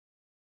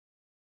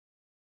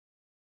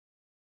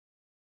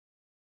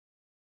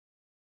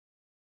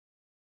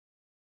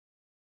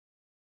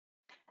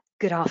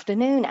Good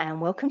afternoon and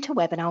welcome to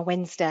Webinar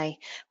Wednesday.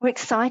 We're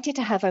excited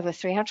to have over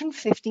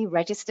 350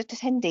 registered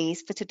attendees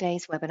for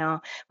today's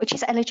webinar, which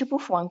is eligible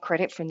for 1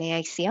 credit from the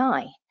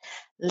ACI.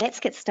 Let's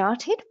get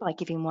started by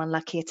giving one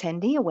lucky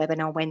attendee a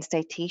Webinar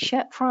Wednesday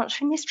t-shirt for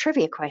answering this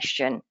trivia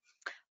question.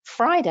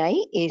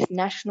 Friday is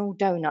National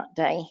Donut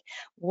Day.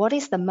 What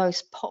is the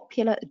most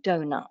popular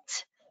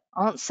donut?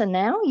 Answer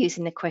now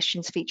using the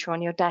questions feature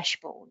on your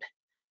dashboard.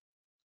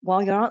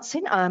 While you're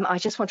answering, I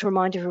just want to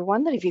remind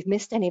everyone that if you've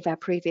missed any of our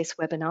previous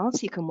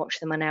webinars, you can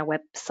watch them on our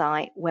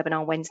website,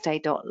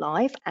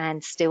 webinarwednesday.live,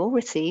 and still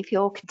receive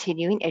your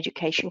continuing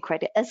education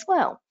credit as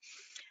well.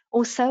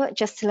 Also,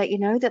 just to let you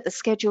know that the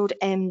scheduled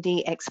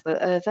MD Expo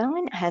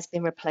Irvine has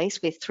been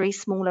replaced with 3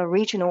 smaller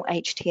regional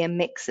HTM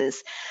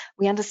mixers.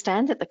 We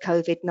understand that the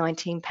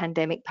COVID-19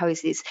 pandemic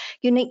poses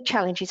unique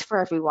challenges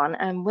for everyone,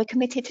 and we're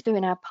committed to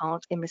doing our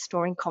part in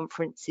restoring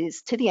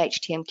conferences to the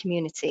HTM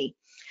community.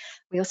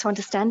 We also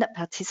understand that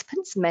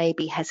participants may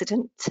be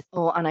hesitant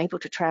or unable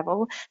to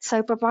travel,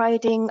 so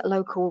providing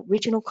local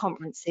regional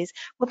conferences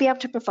will be able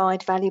to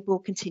provide valuable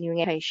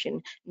continuing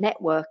education,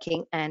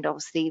 networking, and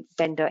obviously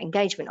vendor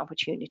engagement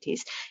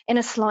opportunities in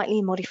a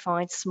slightly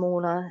modified,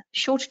 smaller,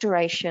 shorter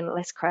duration,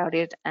 less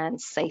crowded, and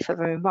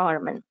safer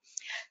environment.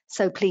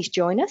 So please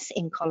join us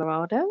in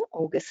Colorado,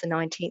 August the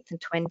 19th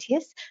and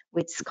 20th,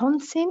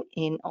 Wisconsin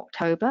in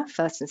October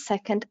 1st and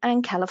 2nd,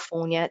 and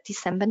California,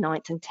 December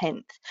 9th and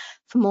 10th.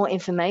 For more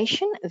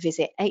information,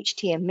 visit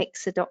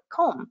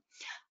htmmixer.com.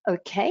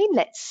 Okay,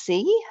 let's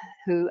see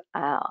who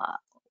our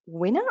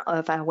winner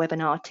of our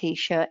webinar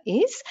t-shirt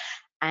is,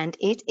 and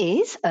it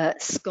is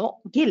Scott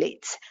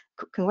Gillett.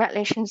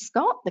 Congratulations,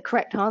 Scott. The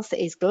correct answer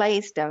is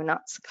glazed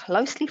donuts,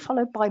 closely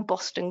followed by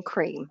Boston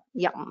cream.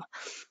 Yum.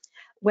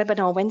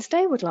 Webinar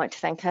Wednesday would like to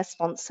thank our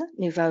sponsor,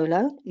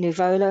 Nuvolo.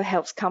 Nuvolo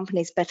helps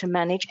companies better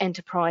manage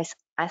enterprise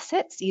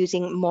assets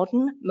using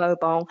modern,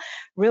 mobile,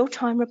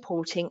 real-time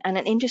reporting and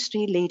an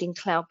industry-leading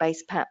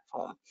cloud-based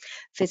platform.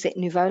 Visit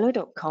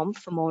nuvolo.com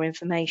for more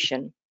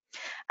information.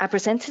 Our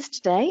presenters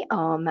today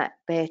are Matt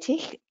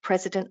Beartick,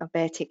 President of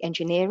Beartick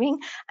Engineering,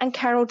 and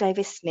Carol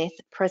Davis-Smith,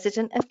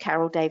 President of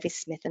Carol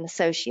Davis-Smith &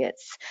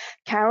 Associates.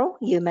 Carol,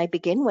 you may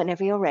begin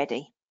whenever you're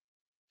ready.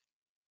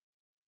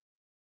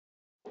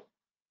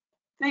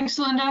 Thanks,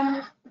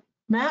 Linda.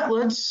 Matt,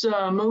 let's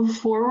move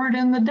forward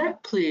in the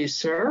deck, please,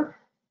 sir.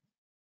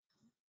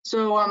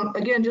 So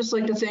again, just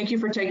like to thank you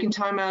for taking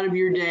time out of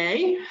your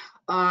day.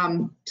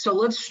 So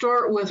let's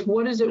start with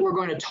what is it we're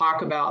going to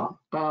talk about.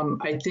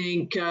 I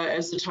think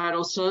as the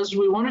title says,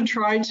 we want to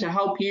try to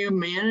help you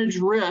manage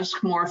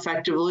risk more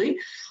effectively.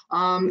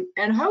 And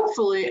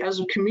hopefully as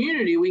a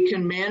community, we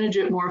can manage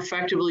it more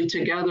effectively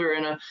together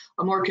in a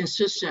more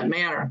consistent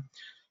manner.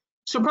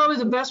 So probably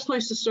the best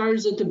place to start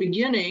is at the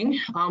beginning.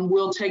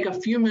 We'll take a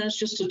few minutes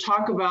just to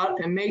talk about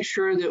and make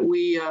sure that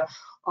we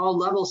all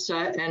level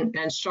set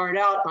and start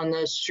out on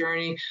this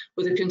journey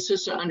with a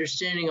consistent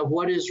understanding of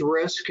what is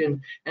risk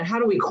and how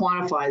do we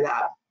quantify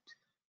that.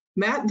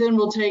 Matt then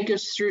will take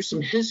us through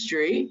some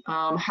history,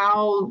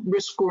 how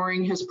risk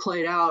scoring has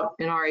played out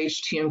in our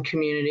HTM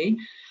community.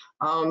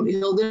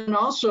 He'll then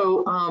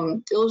also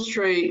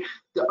illustrate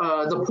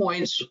the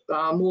points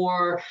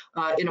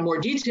in a more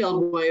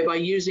detailed way by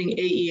using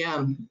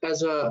AEM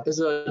as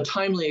a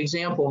timely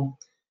example.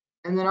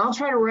 And then I'll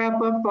try to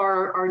wrap up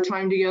our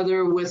time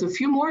together with a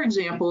few more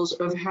examples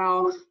of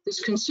how this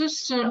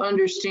consistent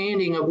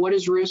understanding of what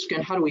is risk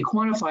and how do we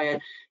quantify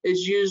it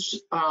is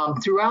used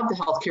throughout the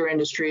healthcare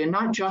industry and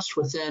not just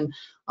within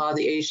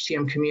the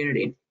HTM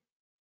community.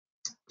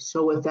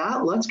 So with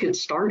that, let's get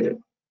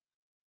started.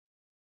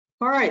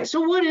 All right, so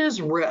what is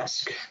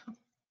risk?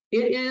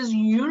 It is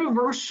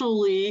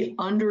universally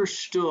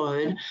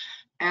understood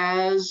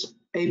as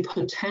a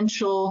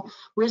potential,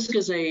 risk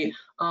is the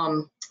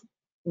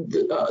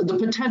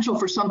potential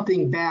for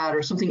something bad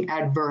or something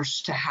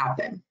adverse to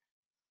happen.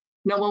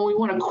 Now, when we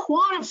want to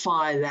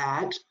quantify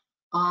that,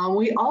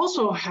 we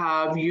also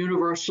have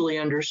universally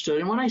understood.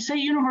 And when I say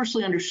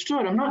universally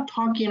understood, I'm not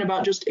talking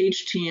about just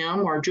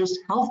HTM or just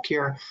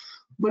healthcare,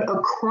 but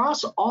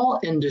across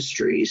all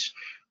industries.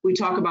 We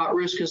talk about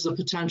risk as the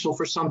potential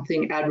for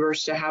something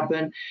adverse to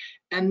happen,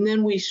 and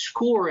then we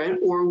score it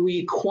or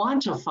we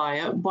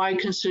quantify it by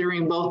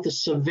considering both the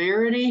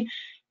severity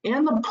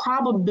and the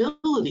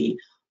probability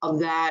of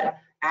that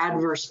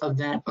adverse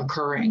event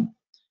occurring.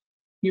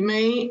 You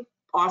may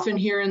often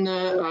hear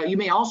you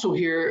may also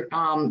hear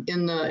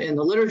in the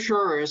literature,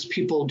 or as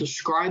people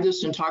describe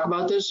this and talk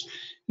about this,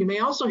 you may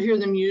also hear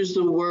them use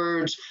the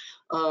words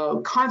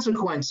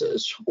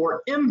consequences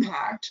or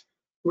impact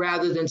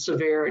rather than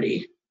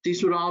severity.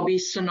 These would all be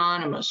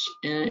synonymous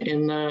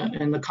in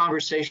the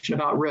conversation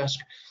about risk.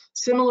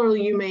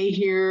 Similarly, you may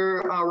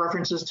hear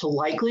references to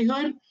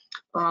likelihood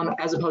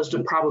as opposed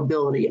to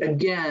probability.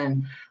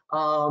 Again,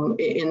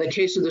 in the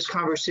case of this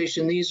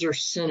conversation, these are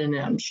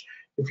synonyms,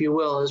 if you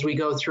will, as we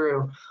go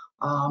through.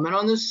 And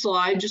on this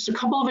slide, just a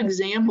couple of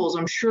examples.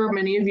 I'm sure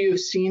many of you have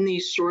seen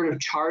these sort of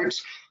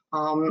charts.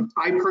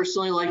 I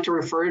personally like to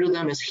refer to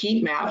them as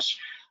heat maps.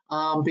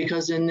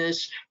 because in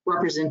this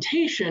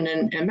representation,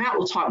 and Matt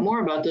will talk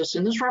more about this,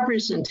 in this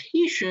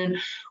representation,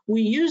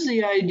 we use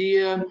the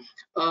idea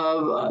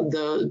of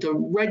the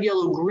red,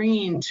 yellow,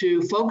 green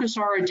to focus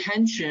our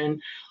attention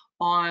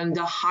on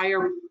the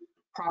higher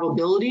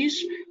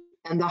probabilities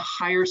and the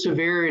higher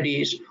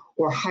severities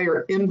or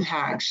higher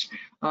impacts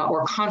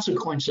or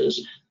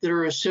consequences that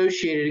are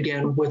associated,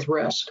 again, with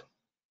risk.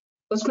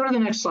 Let's go to the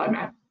next slide,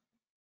 Matt.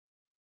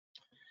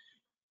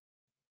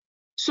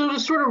 So to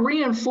sort of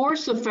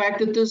reinforce the fact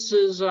that this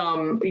is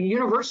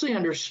universally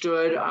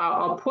understood,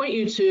 I'll point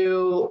you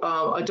to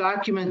a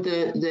document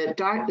that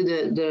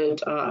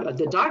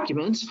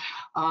documents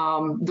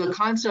the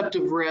concept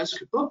of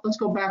risk. Oh, let's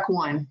go back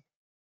one,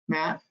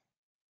 Matt.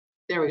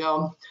 There we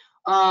go.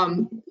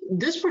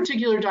 This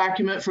particular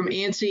document from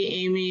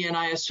ANSI, AAMI, and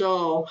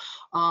ISO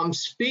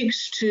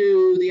speaks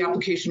to the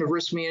application of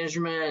risk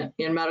management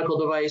in medical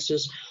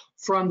devices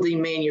from the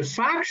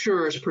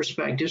manufacturer's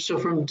perspective, so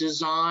from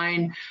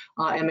design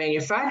and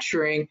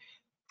manufacturing.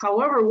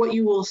 However, what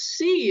you will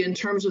see in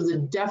terms of the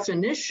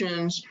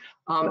definitions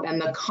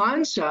and the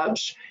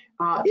concepts,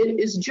 it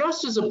is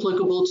just as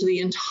applicable to the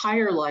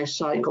entire life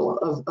cycle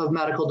of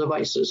medical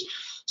devices.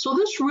 So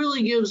this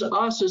really gives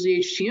us as the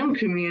HTM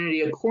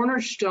community a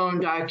cornerstone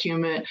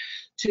document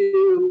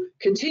to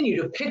continue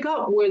to pick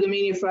up where the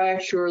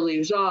manufacturer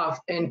leaves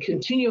off and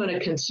continue in a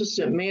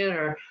consistent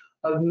manner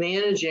of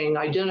managing,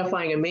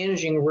 identifying and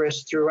managing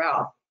risk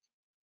throughout.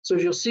 So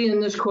as you'll see in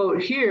this quote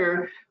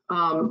here,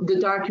 the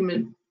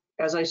document,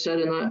 as I said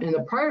in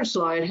the prior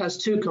slide, has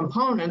two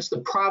components: the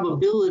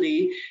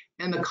probability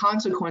and the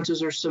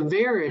consequences or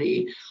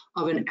severity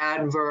of an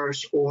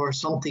adverse or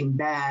something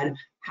bad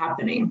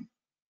happening.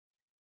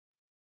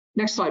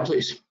 Next slide,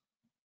 please.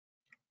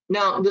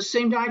 Now, the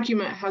same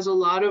document has a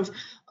lot of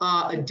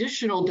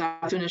additional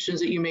definitions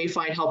that you may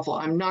find helpful.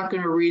 I'm not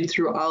going to read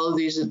through all of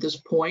these at this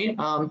point,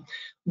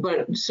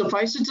 but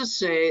suffice it to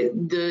say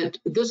that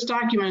this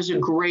document is a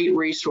great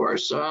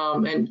resource,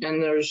 and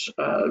there's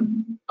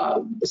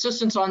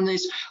assistance on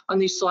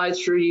these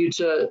slides for you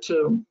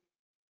to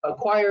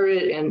acquire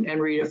it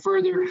and read it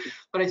further.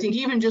 But I think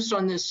even just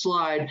on this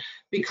slide,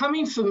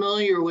 becoming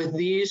familiar with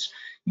these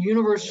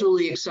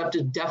universally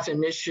accepted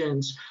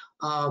definitions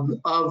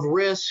of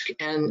risk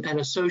and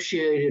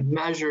associated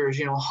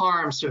measures,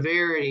 harm,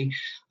 severity,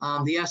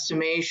 the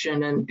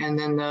estimation, and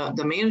then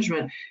the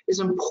management is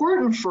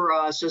important for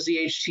us as the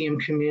HTM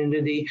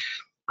community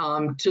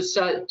to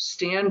set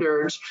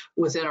standards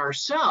within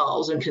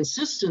ourselves and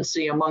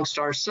consistency amongst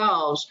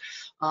ourselves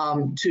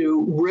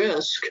to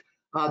risk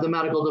the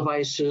medical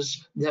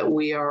devices that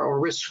we are, or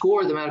risk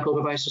score the medical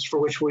devices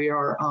for which we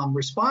are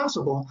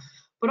responsible,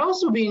 but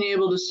also being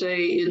able to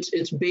say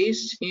it's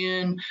based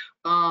in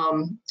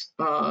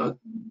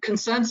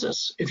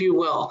consensus, if you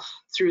will,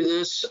 through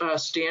this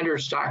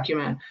standards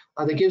document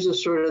that gives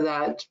us sort of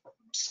that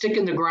stick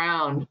in the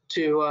ground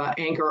to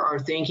anchor our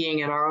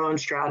thinking and our own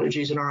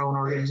strategies in our own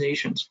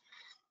organizations.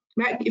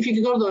 Matt, if you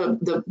could go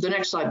to the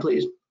next slide,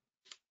 please.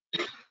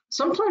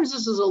 Sometimes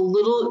this is a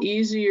little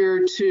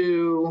easier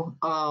to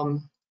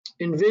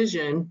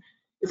envision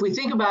if we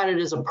think about it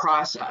as a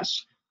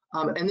process.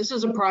 And this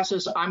is a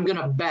process I'm going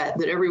to bet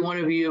that every one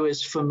of you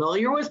is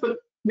familiar with, but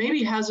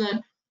maybe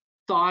hasn't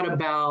thought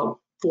about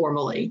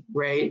formally,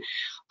 right?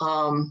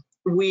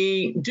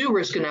 We do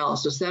risk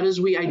analysis. That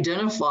is, we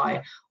identify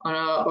on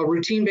a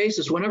routine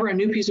basis. Whenever a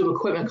new piece of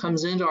equipment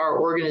comes into our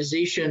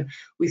organization,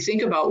 we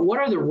think about what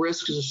are the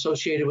risks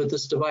associated with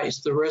this device.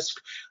 The risk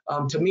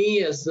to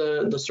me as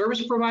the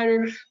service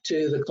provider,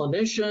 to the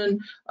clinician,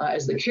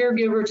 as the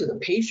caregiver, to the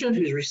patient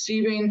who's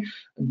receiving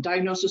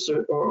diagnosis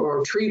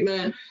or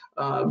treatment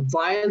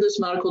via this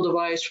medical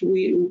device.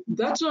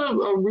 That's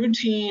a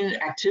routine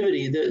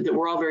activity that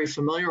we're all very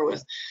familiar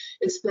with.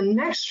 It's the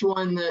next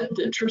one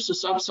that trips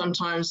us up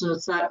sometimes, and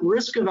it's that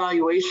risk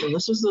evaluation.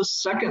 This is the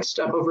second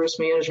step of risk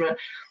management,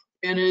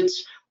 and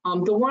it's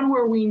the one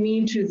where we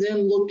need to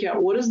then look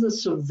at what is the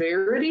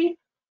severity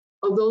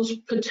of those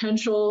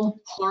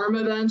potential harm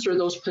events or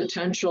those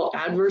potential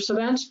adverse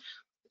events,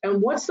 and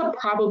what's the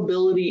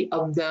probability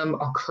of them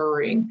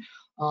occurring.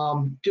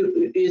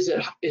 Is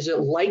it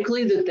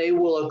likely that they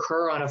will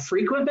occur on a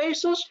frequent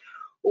basis,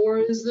 or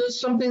is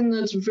this something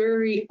that's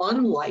very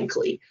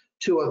unlikely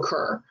to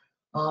occur?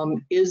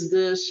 Is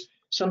this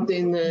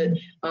something that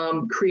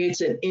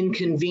creates an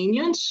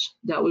inconvenience?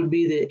 That would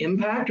be the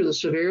impact or the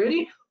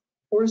severity.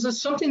 Or is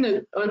this something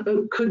that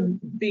could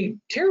be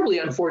terribly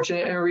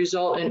unfortunate and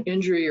result in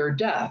injury or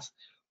death?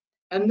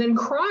 And then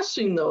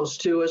crossing those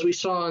two, as we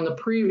saw in the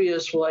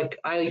previous, like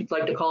I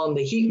like to call them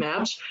the heat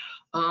maps,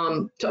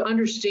 to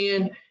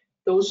understand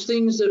those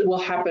things that will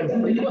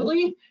happen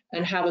frequently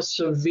and have a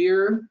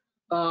severe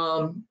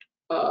or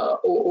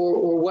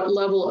what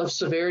level of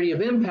severity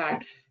of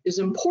impact is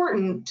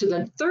important to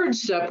the third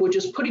step, which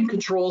is putting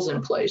controls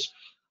in place.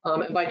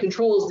 And by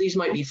controls, these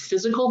might be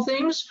physical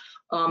things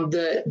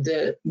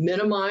that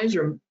minimize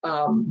or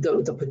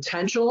the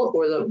potential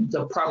or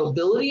the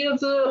probability of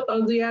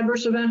the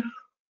adverse event,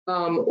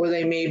 or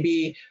they may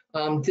be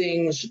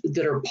things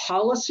that are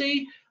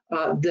policy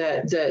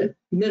that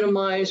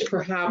minimize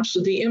perhaps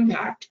the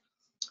impact.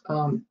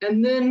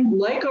 And then,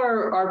 like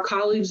our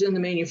colleagues in the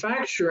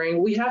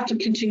manufacturing, we have to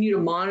continue to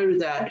monitor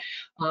that.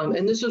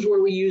 And this is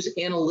where we use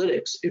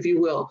analytics, if you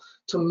will,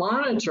 to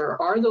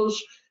monitor, are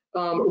those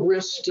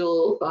risks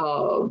still,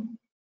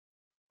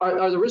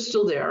 are the risks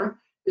still there?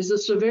 Is the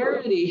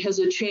severity, has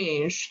it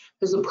changed?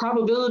 Has the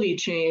probability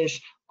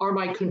changed? Are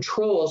my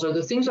controls, are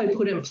the things I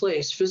put in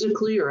place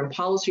physically or in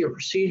policy or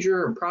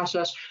procedure or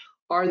process,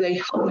 are they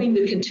helping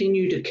to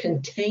continue to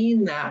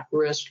contain that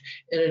risk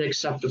in an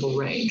acceptable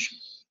range?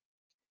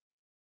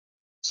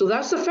 So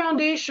that's the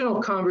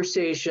foundational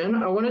conversation.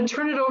 I want to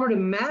turn it over to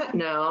Matt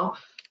now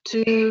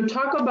to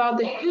talk about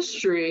the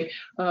history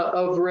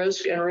of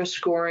risk and risk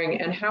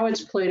scoring and how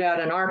it's played out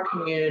in our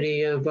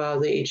community of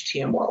the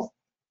HTM world.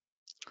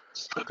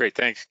 Great,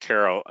 thanks,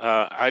 Carol.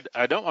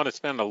 I don't want to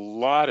spend a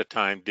lot of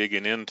time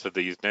digging into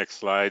these next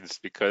slides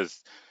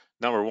because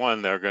number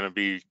one, they're going to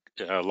be,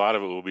 a lot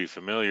of it will be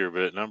familiar,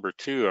 but number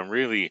two,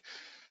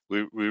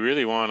 we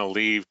really want to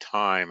leave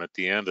time at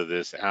the end of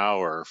this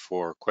hour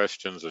for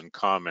questions and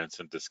comments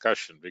and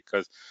discussion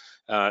because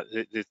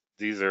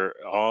these are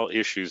all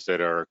issues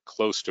that are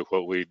close to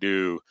what we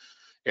do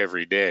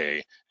every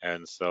day.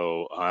 And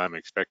so I'm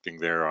expecting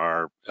there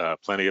are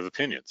plenty of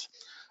opinions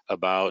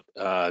about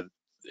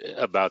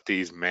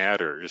these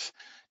matters.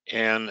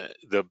 And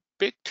the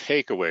big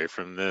takeaway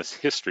from this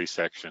history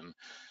section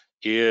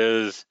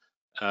is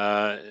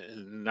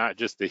not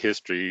just the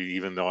history,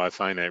 even though I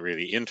find that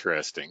really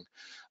interesting,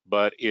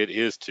 but it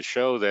is to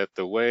show that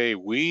the way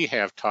we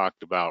have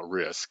talked about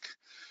risk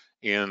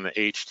in the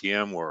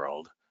HTM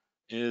world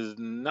is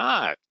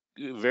not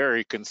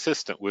very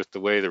consistent with the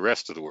way the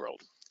rest of the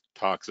world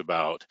talks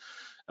about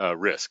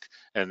risk.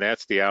 And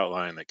that's the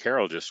outline that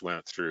Carol just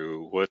went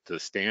through, what the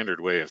standard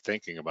way of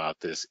thinking about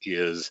this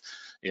is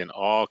in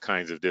all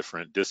kinds of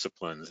different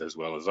disciplines as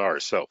well as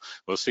ours. So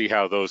we'll see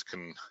how those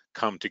can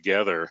come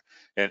together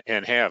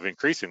and have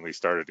increasingly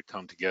started to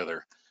come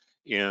together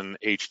in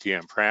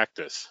HTM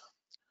practice.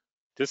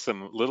 Just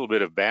some little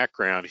bit of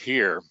background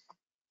here.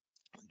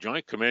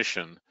 Joint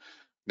Commission,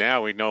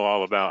 now we know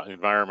all about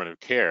environment of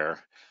care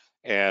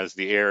as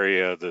the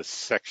area, the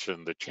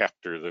section, the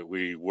chapter that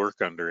we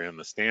work under in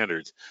the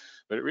standards,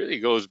 but it really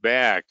goes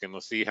back, and we'll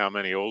see how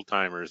many old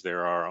timers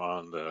there are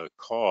on the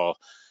call.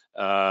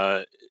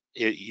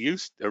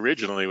 It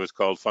originally was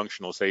called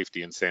Functional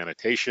Safety and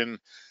Sanitation,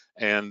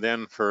 and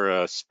then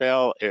for a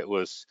spell it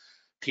was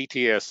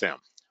PTSM,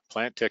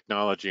 Plant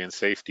Technology and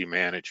Safety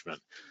Management.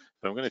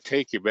 So I'm going to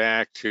take you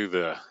back to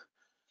the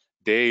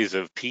days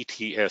of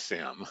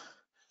PTSM,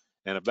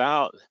 and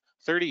about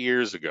 30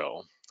 years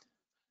ago,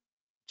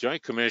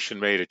 Joint Commission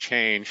made a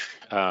change.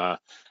 Prior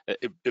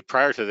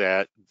to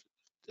that,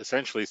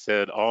 essentially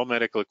said all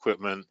medical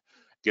equipment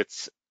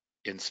gets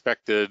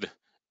inspected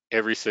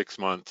every 6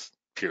 months,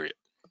 period.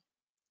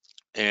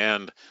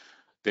 And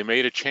they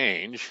made a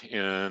change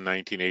in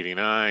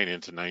 1989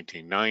 into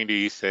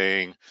 1990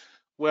 saying,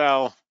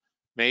 well,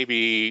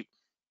 maybe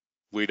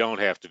we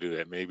don't have to do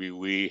that. Maybe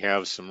we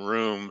have some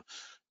room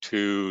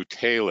to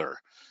tailor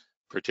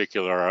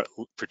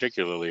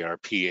particularly our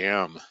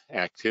PM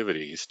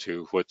activities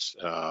to what's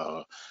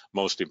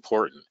most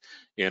important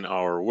in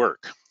our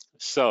work.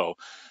 So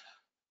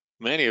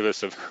many of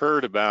us have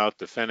heard about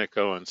the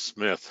Fenico and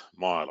Smith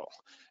model.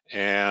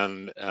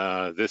 And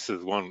this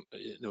is one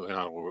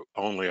not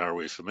only are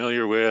we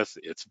familiar with,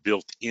 it's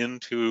built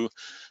into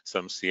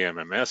some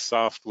CMMS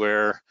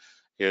software.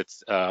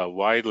 It's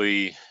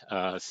widely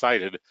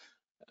cited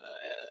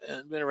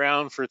and been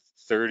around for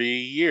 30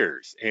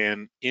 years.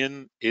 And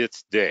in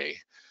its day,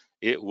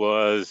 it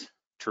was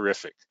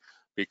terrific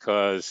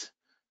because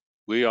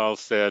we all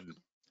said,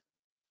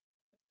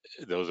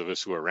 those of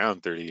us who were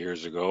around 30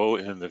 years ago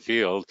in the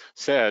field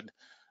said,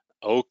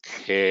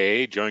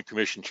 okay, Joint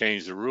Commission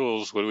changed the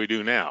rules, what do we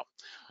do now?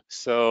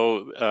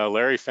 So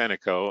Larry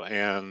Fenico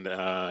and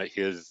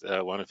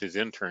one of his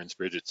interns,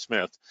 Bridget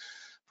Smith,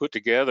 put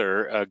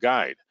together a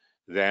guide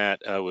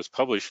that was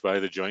published by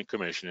the Joint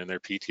Commission in their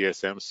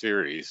PTSM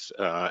series,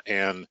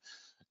 and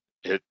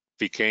it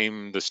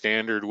became the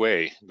standard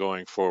way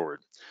going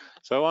forward.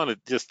 So I want to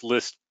just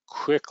list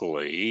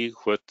quickly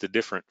what the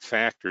different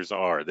factors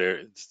are.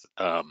 There's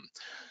a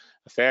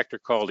factor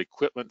called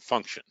equipment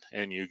function,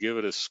 and you give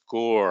it a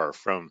score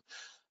from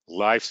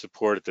life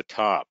support at the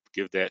top,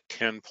 give that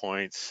 10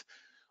 points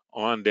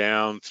on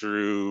down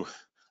through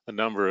a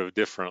number of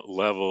different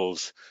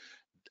levels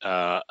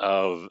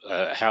of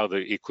how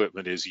the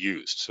equipment is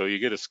used. So you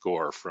get a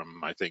score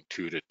from, I think,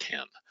 2 to 10.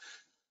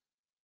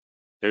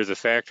 There's a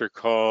factor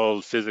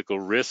called physical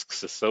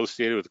risks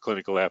associated with the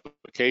clinical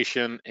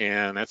application,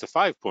 and that's a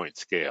 5-point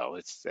scale.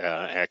 It's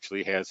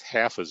actually has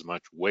half as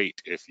much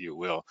weight, if you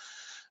will.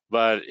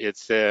 But it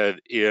said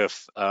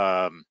if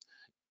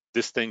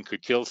this thing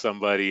could kill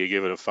somebody, you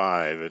give it a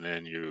 5, and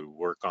then you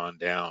work on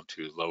down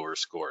to lower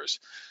scores.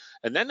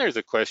 And then there's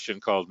a question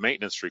called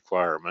maintenance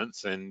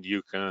requirements, and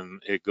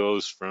it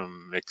goes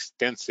from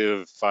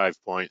extensive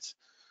 5 points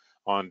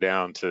on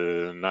down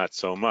to not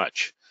so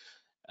much.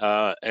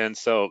 And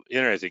so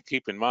interesting,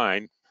 keep in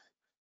mind,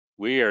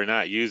 we are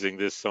not using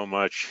this so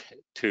much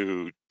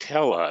to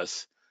tell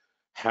us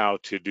how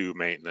to do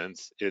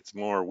maintenance. It's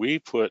more we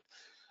put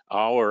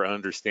our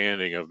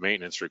understanding of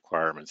maintenance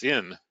requirements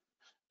in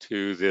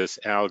to this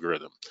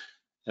algorithm.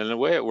 And the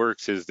way it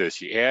works is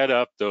this: you add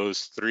up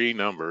those three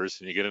numbers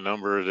and you get a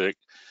number that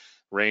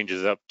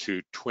ranges up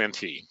to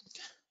 20.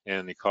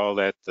 And they call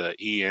that the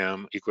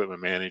EM,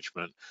 equipment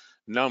management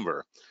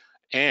number.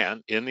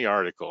 And in the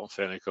article,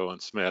 Fenicko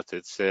and Smith,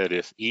 it said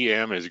if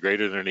EM is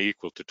greater than or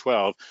equal to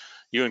 12,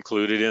 you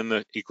include it in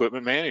the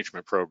equipment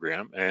management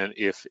program. And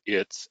if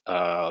it's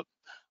 11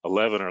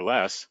 or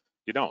less,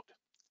 you don't.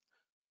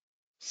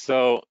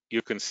 So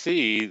you can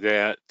see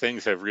that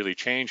things have really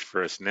changed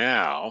for us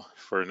now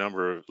for a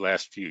number of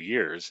last few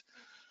years.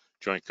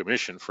 Joint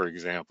Commission, for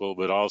example,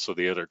 but also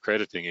the other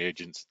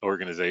accrediting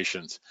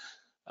organizations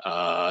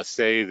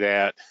say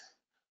that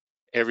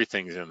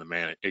everything's in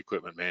the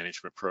equipment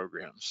management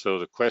program. So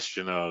the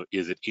question of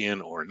is it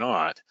in or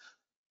not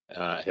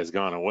has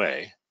gone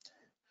away.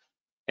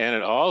 And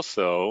it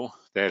also,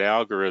 that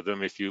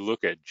algorithm, if you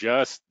look at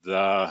just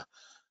the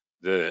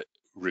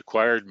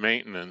required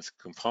maintenance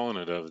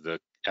component of the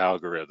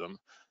algorithm,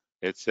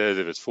 it says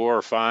if it's 4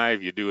 or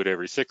 5, you do it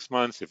every 6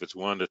 months. If it's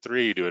 1 to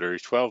 3, you do it every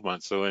 12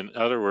 months. So in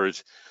other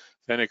words,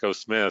 Fenicko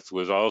Smith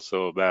was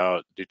also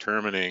about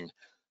determining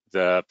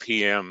the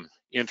PM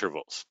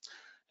intervals.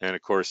 And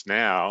of course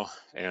now,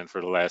 and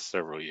for the last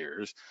several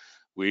years,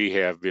 we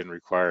have been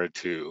required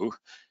to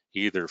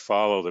either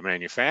follow the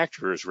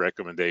manufacturer's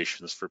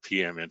recommendations for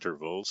PM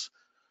intervals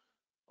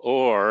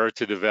or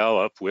to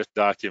develop with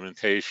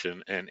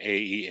documentation an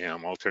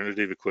AEM,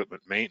 alternative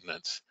equipment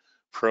maintenance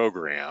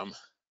program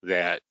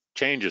that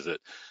changes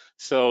it.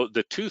 So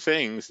the two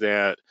things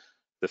that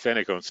the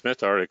Fenicko and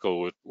Smith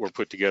article were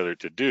put together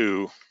to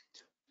do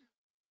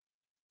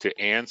to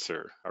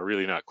answer are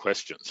really not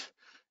questions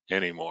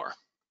anymore.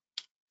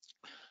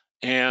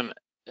 And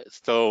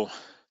so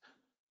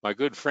my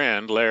good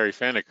friend Larry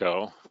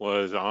Fenicko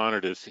was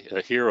honored as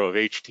a hero of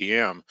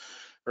HTM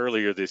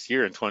earlier this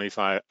year in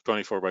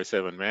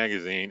 24/7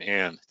 magazine,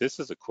 and this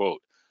is a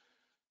quote: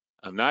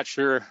 "I'm not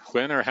sure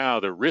when or how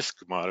the risk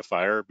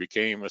modifier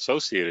became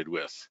associated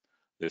with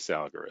this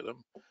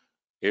algorithm.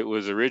 It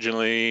was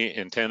originally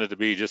intended to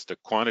be just a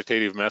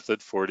quantitative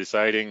method for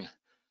deciding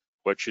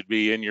what should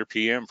be in your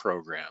PM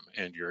program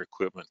and your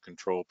equipment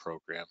control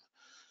program."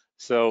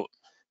 So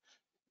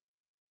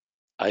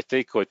I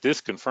think what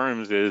this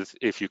confirms is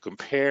if you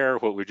compare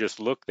what we just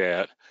looked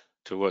at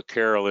to what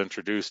Carol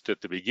introduced at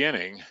the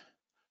beginning,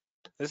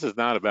 this is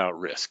not about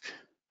risk.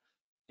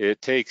 It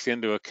takes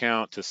into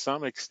account to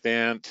some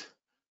extent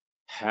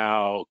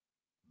how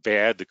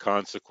bad the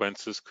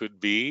consequences could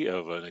be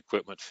of an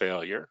equipment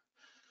failure.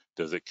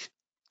 Does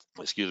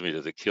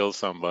it kill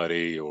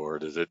somebody or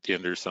does it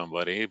injure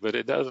somebody? But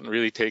it doesn't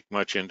really take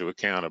much into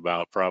account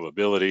about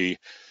probability,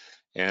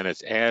 and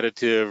it's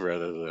additive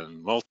rather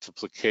than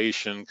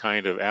multiplication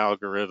kind of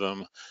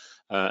algorithm.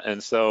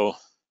 And so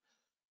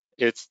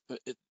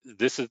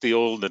this is the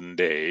olden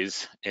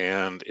days,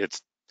 and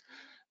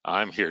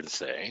I'm here to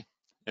say,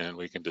 and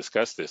we can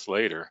discuss this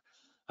later,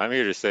 I'm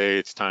here to say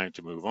it's time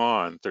to move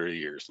on 30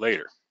 years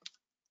later.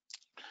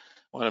 I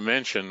want to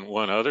mention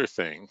one other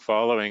thing,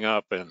 following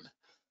up, and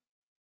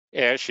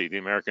ASHE, the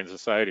American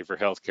Society for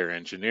Healthcare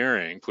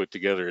Engineering, put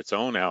together its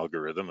own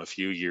algorithm a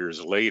few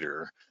years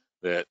later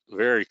that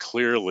very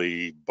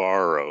clearly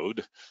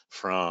borrowed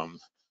from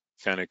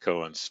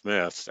Fenicko and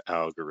Smith's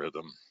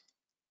algorithm.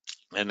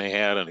 And they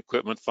had an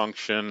equipment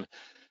function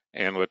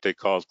and what they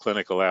called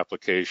clinical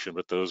application,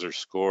 but those are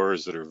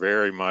scores that are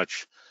very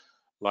much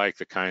like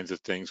the kinds of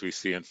things we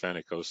see in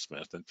Fenicko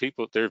Smith. And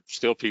there are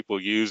still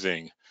people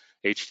using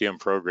HTM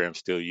programs,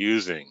 still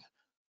using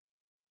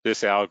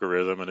this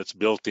algorithm, and it's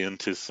built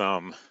into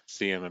some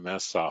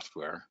CMMS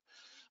software.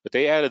 But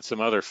they added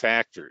some other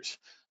factors.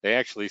 They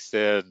actually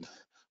said,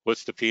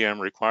 what's the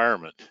PM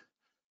requirement?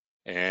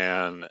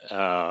 And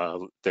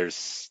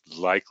there's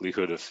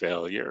likelihood of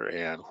failure,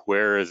 and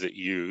where is it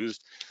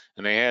used?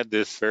 And they had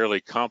this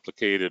fairly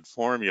complicated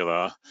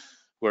formula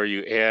where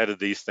you added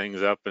these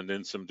things up and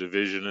then some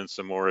division and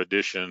some more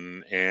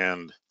addition,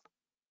 and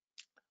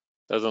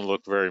doesn't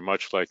look very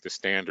much like the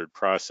standard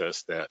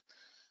process that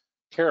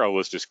Carol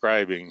was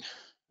describing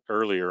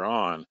earlier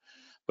on,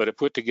 but it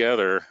put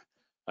together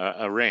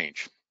a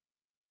range.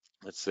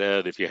 It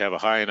said if you have a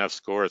high enough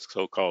score, it's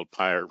so-called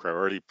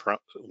priority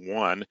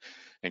 1,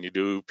 and you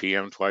do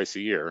PM twice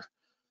a year.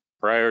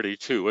 Priority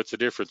 2, what's the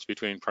difference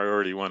between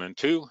priority 1 and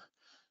 2?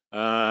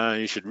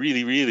 You should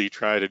really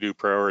try to do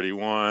priority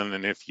 1,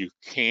 and if you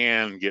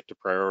can get to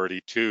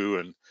priority 2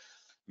 and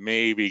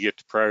maybe get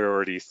to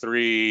priority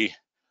 3,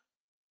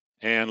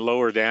 and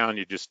lower down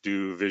you just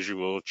do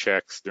visual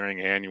checks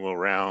during annual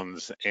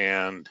rounds,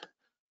 and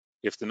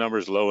if the number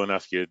is low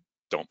enough, you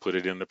don't put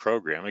it in the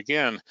program.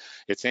 Again,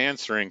 it's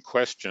answering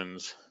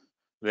questions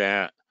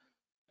that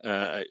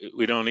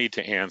we don't need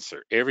to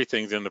answer.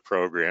 Everything's in the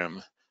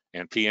program,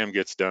 and PM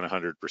gets done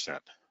 100%.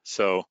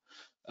 So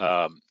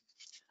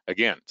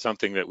again,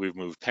 something that we've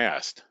moved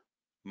past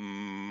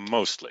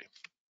mostly.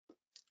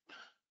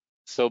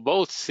 So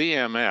both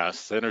CMS,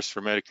 Centers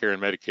for Medicare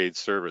and Medicaid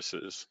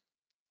Services,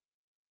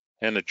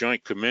 and the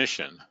Joint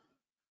Commission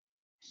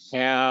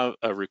have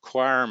a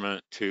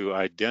requirement to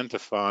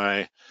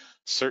identify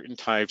certain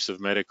types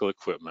of medical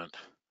equipment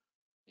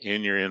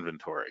in your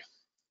inventory.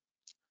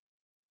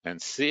 And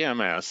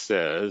CMS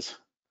says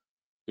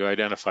you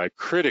identify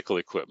critical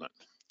equipment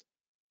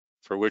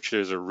for which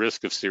there's a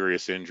risk of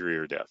serious injury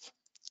or death.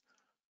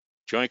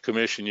 Joint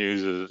Commission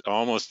uses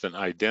almost an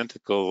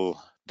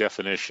identical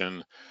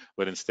definition,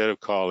 but instead of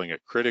calling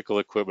it critical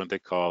equipment, they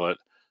call it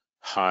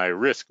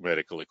high-risk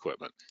medical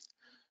equipment.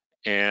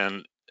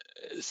 And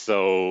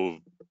so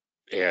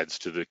adds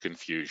to the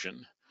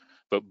confusion.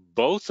 But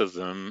both of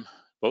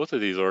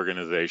these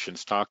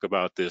organizations talk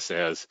about this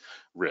as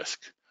risk.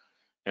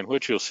 And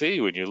what you'll see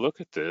when you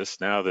look at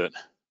this, now that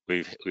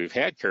we've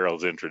had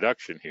Carol's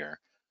introduction here,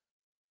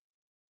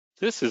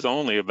 this is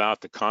only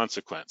about the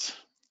consequence,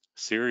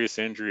 serious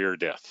injury or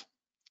death.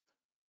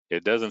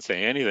 It doesn't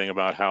say anything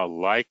about how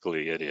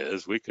likely it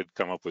is. We could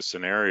come up with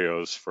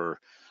scenarios for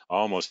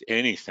almost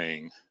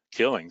anything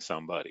killing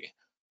somebody.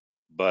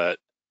 But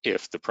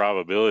if the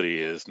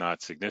probability is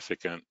not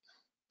significant,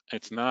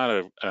 it's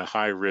not a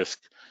high risk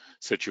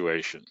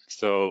situation.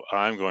 So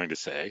I'm going to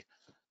say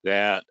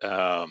that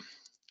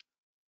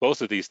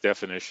both of these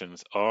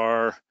definitions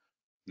are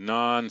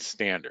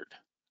non-standard.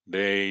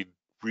 They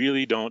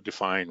really don't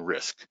define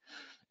risk,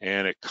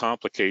 and it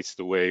complicates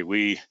the way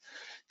we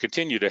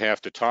continue to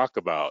have to talk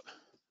about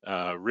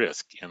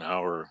risk in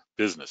our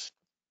business.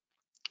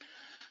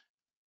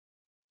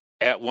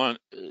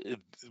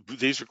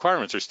 These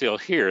requirements are still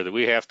here that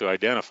we have to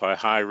identify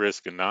high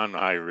risk and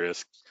non-high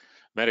risk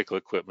medical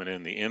equipment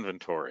in the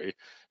inventory.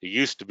 It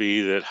used to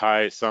be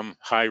that some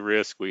high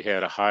risk, we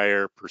had a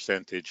higher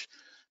percentage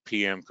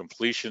PM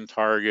completion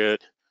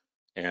target,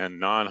 and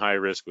non-high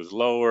risk was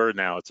lower.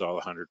 Now it's all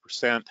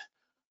 100%.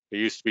 There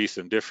used to be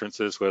some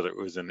differences, whether it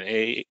was in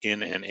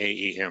an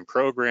AEM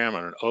program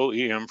or an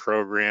OEM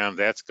program.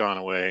 That's gone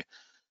away.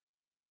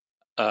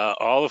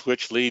 All of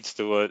which leads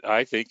to what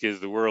I think is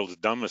the world's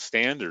dumbest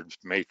standards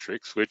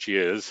matrix, which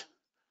is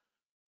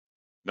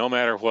no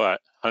matter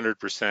what,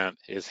 100%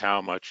 is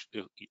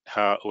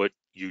what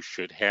you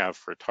should have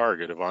for a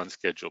target of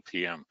on-schedule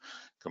PM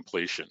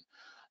completion.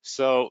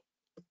 So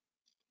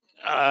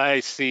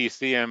I see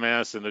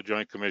CMS and the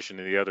Joint Commission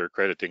and the other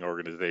accrediting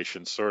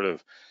organizations sort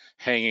of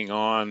hanging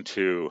on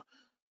to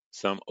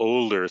some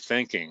older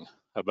thinking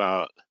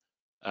about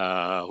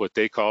what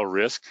they call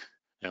risk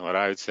and what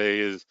I would say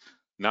is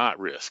not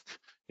risk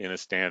in a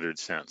standard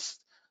sense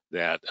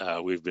that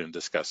we've been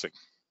discussing.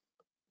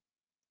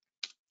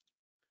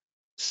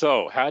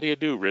 So how do you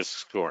do risk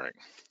scoring?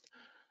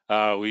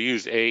 We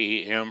use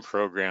AEM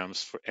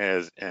programs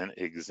as an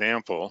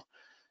example.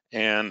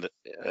 And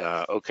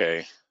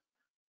okay,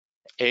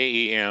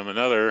 AEM,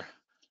 another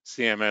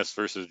CMS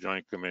versus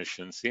Joint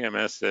Commission.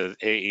 CMS says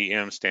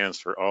AEM stands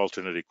for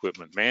Alternate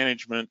Equipment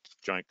Management.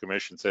 Joint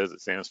Commission says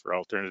it stands for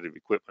Alternative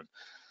Equipment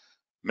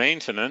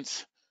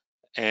Maintenance.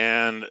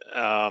 And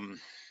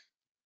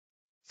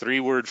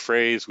 3-word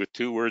phrase with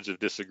 2 words of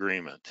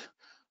disagreement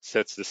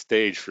sets the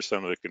stage for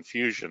some of the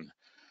confusion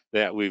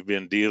that we've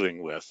been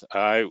dealing with.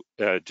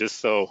 Just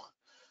so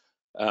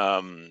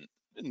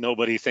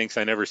nobody thinks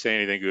I never say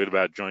anything good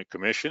about Joint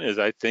Commission, is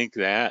I think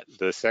that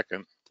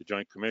the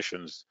Joint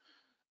Commission's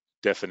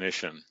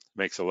definition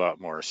makes a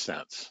lot more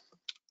sense.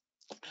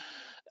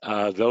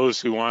 Those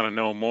who want to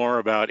know more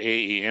about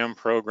AEM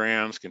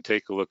programs can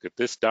take a look at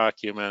this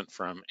document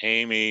from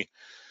Amy.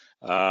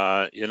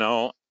 Ask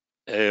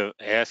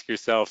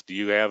yourself, do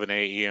you have an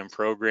AEM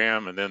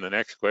program? And then the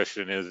next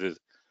question is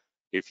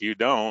if you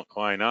don't,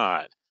 why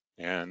not?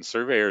 And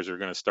surveyors are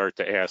going to start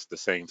to ask the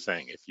same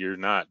thing. If you're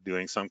not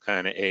doing some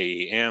kind of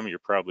AEM, you're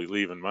probably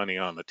leaving money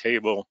on the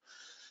table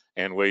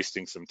and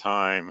wasting some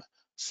time.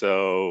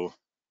 So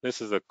this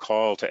is a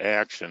call to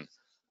action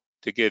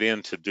to get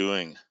into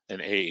doing an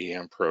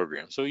AEM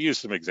program. So use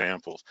some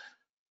examples.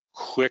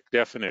 Quick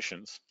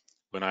definitions.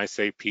 When I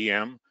say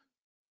PM,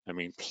 I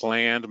mean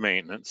planned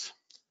maintenance.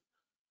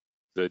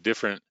 The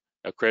different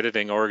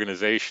accrediting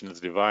organizations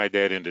divide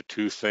that into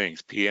 2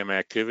 things. PM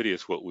activity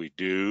is what we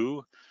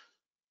do.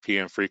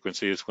 PM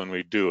frequency is when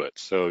we do it.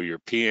 So your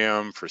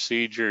PM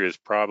procedure is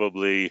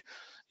probably,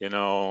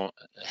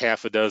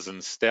 half a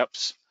dozen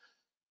steps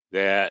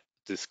that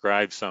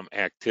describe some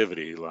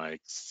activity,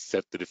 like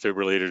set the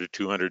defibrillator to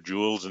 200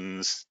 joules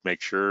and make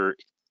sure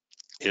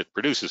it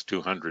produces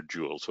 200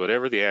 joules.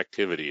 Whatever the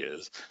activity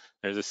is,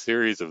 there's a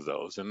series of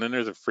those. And then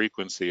there's a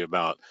frequency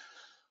about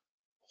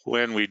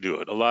when we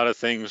do it. A lot of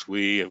things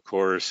we, of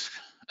course,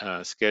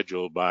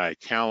 schedule by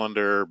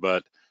calendar,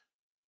 but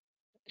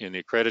in the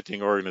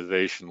accrediting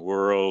organization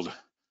world,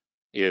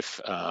 if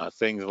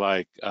things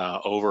like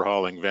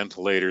overhauling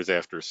ventilators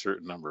after a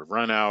certain number of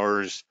run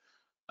hours,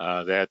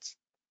 that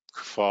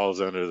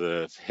falls under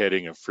the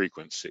heading of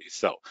frequency.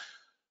 So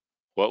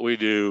what we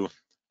do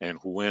and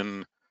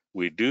when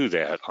we do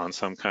that on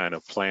some kind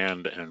of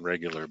planned and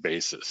regular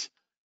basis.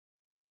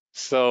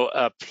 So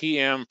a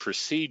PM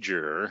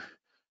procedure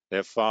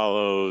that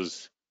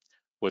follows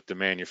what the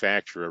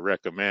manufacturer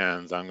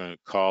recommends, I'm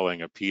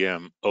calling a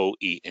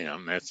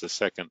PM-OEM. That's the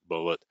second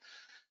bullet.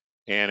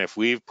 And if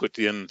we've put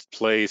in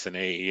place an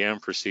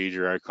AEM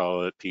procedure, I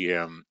call it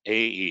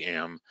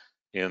PM-AEM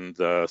in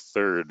the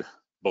third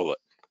bullet.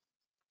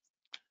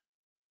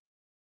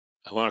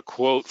 I want to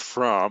quote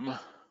from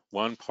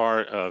one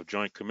part of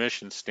Joint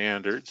Commission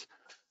standards.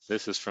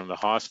 This is from the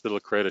Hospital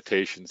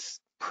Accreditation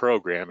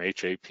Program,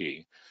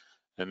 HAP.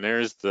 And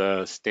there's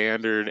the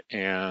standard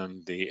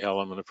and the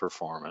element of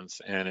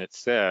performance. And it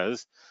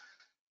says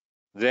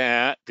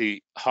that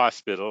the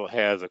hospital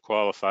has a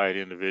qualified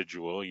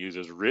individual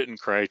uses written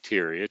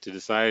criteria to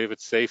decide if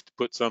it's safe to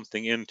put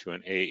something into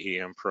an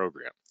AEM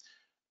program.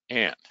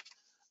 And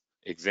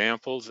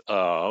examples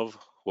of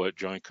what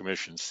Joint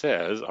Commission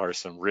says are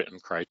some written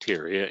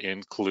criteria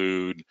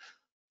include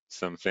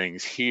some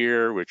things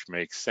here which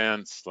make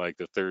sense, like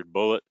the third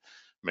bullet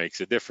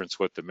makes a difference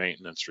what the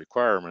maintenance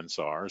requirements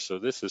are. So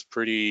this is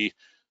pretty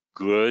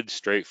good,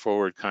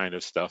 straightforward kind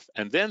of stuff.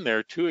 And then there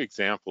are two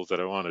examples that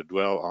I want to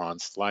dwell on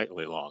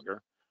slightly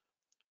longer.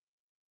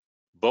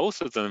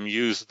 Both of them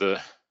use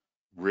the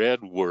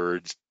red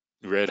words,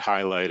 red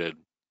highlighted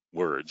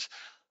words,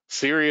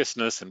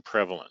 seriousness and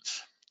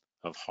prevalence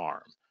of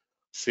harm.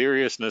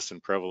 Seriousness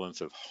and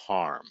prevalence of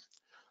harm.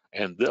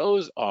 And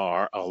those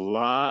are a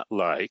lot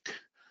like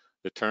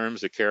the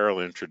terms that Carol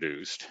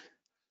introduced.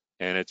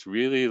 And it's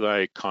really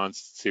like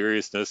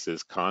seriousness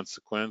is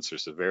consequence or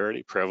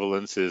severity.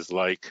 Prevalence is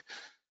like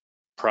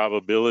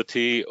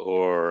probability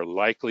or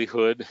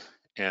likelihood.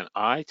 And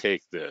I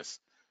take this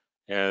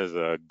as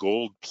a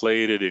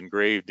gold-plated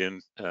engraved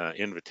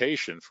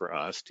invitation for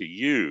us to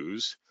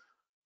use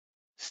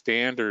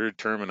standard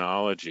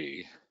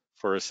terminology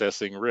for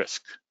assessing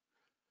risk,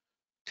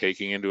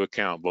 taking into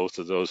account both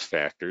of those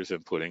factors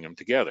and putting them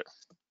together.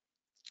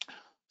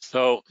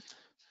 So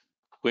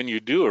when you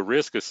do a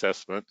risk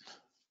assessment,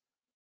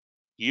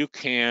 you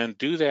can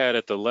do that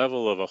at the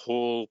level of a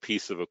whole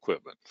piece of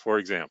equipment. For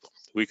example,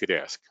 we could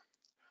ask,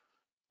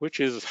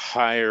 which is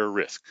higher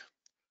risk,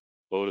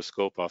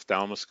 otoscope,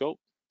 ophthalmoscope,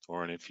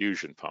 or an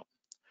infusion pump?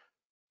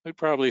 We'd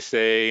probably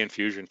say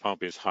infusion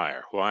pump is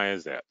higher. Why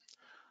is that?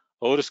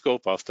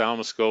 Otoscope,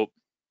 ophthalmoscope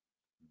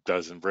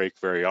doesn't break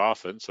very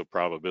often, so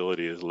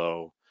probability is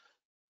low.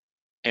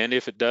 And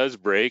if it does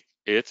break,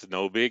 it's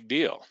no big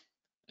deal.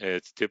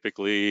 It's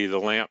typically the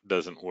lamp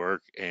doesn't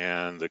work,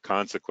 and the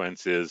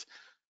consequence is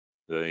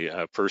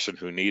the person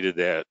who needed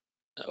that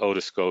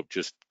otoscope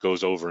just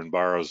goes over and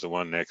borrows the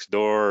one next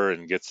door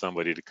and gets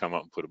somebody to come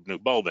up and put a new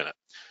bulb in it.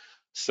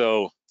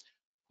 So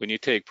when you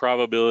take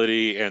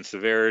probability and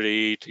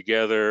severity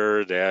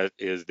together, that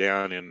is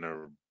down in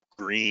the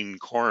green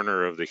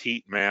corner of the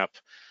heat map,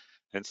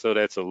 and so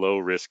that's a low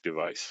risk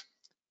device.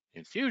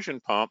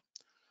 Infusion pump,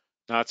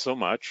 not so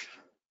much.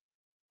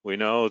 We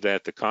know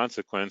that the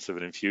consequence of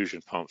an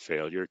infusion pump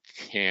failure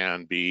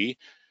can be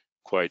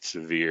quite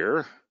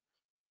severe,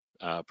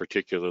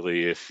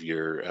 particularly if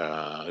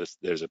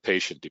there's a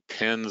patient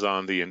depends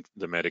on the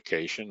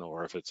medication,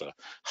 or if it's a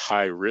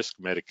high risk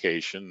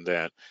medication,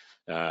 that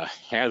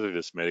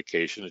hazardous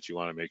medication that you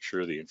want to make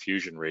sure the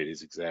infusion rate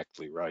is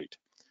exactly right.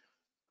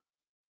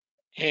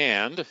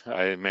 And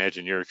I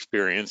imagine your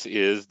experience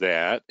is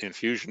that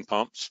infusion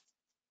pumps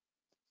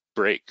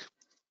break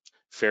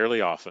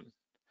fairly often.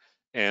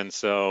 And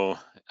so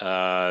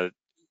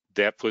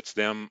that puts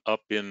them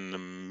up in the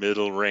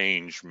middle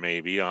range,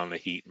 maybe on the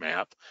heat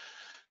map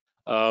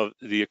of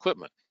the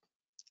equipment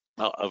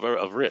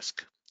of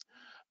risk.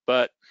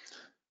 But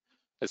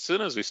as soon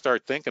as we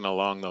start thinking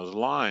along those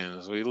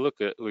lines,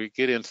 we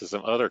get into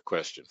some other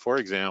question. For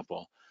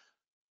example,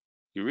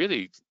 you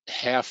really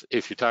have,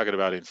 if you're talking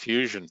about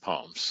infusion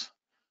pumps,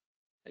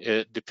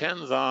 it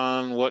depends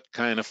on what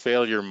kind of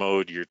failure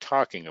mode you're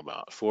talking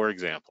about. For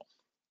example,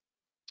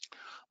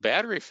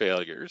 battery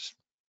failures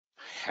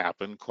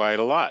happen quite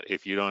a lot.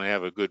 If you don't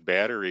have a good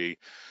battery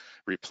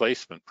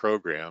replacement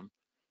program,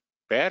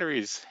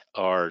 batteries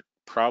are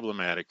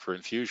problematic for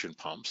infusion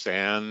pumps,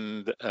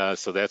 and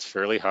so that's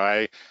fairly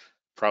high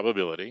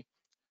probability.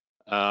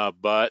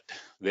 But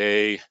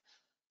they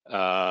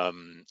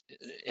and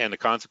the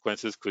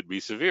consequences could be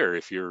severe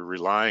if you're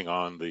relying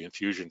on the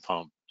infusion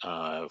pump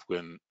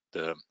when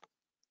the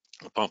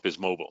pump is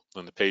mobile,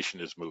 when the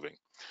patient is moving.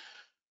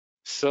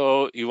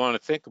 So you want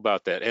to think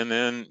about that. And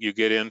then you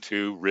get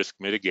into risk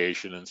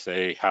mitigation and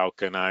say, how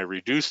can I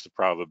reduce the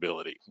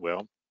probability?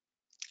 Well,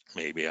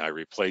 maybe I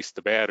replace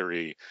the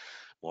battery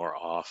more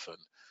often.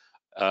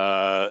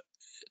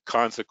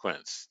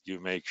 Consequence, you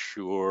make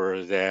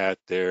sure that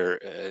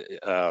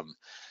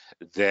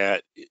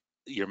that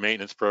your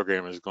maintenance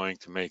program is going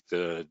to make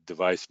the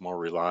device more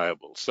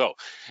reliable. So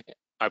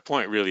my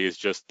point really is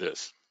just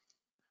this.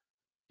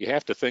 You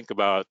have to think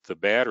about the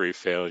battery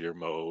failure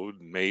mode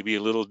maybe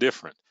a little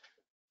different.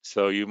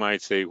 So you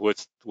might say,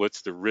 what's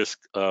the risk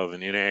of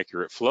an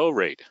inaccurate flow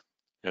rate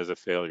as a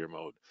failure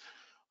mode?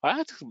 Well,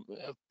 that's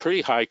a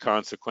pretty high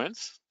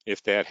consequence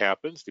if that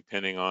happens,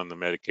 depending on the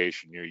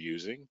medication you're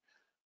using.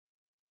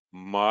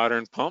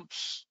 Modern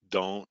pumps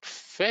don't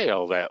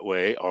fail that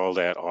way all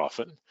that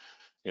often.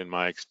 in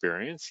my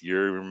experience.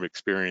 Your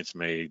experience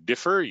may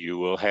differ. You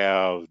will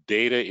have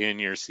data in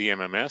your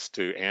CMMS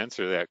to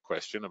answer that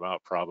question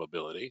about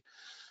probability.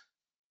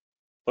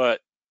 But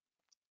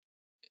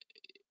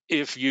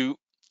if you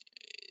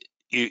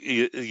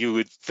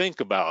would think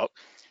about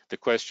the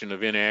question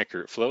of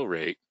inaccurate flow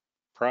rate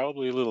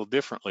probably a little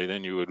differently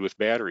than you would with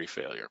battery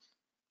failure.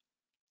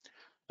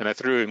 And I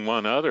threw in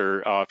one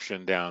other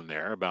option down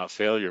there about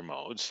failure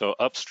modes. So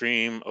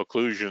upstream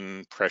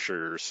occlusion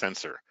pressure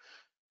sensor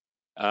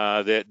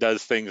that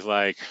does things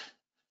like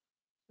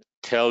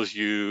tells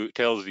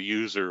the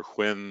user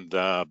when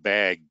the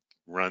bag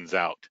runs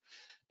out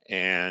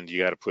and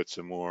you got to put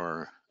some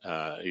more,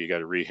 you got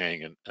to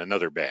rehang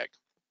another bag.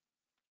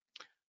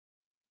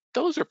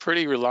 Those are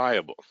pretty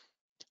reliable.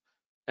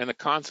 And the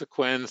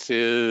consequence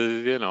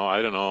is, you know,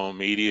 I don't know,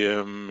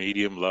 medium,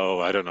 low,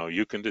 I don't know,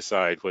 you can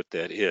decide what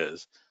that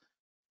is.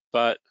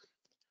 But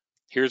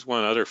here's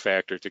one other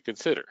factor to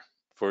consider.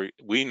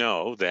 We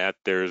know that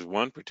there's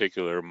one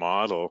particular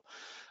model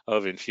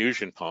of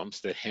infusion pumps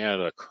that had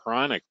a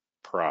chronic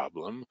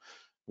problem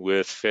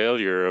with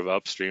failure of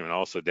upstream and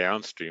also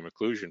downstream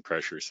occlusion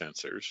pressure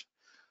sensors.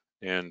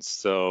 And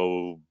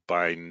so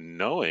by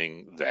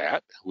knowing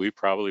that, we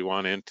probably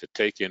wanted to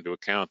take into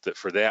account that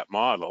for that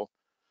model,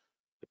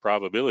 the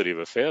probability of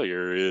a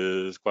failure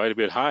is quite a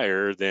bit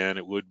higher than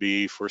it would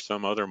be for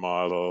some other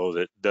model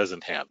that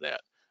doesn't have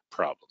that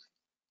problem.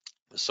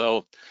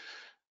 So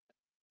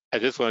I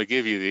just want to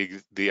give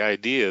you the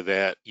idea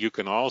that you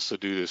can also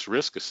do this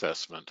risk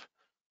assessment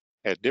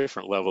at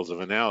different levels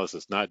of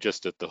analysis, not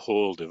just at the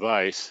whole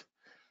device,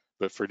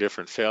 but for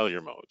different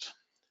failure modes.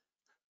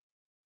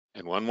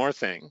 And one more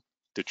thing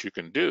that you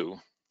can do,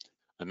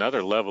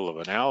 another level of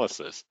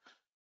analysis,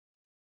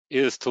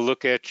 is to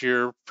look at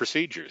your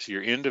procedures,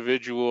 your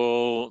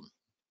individual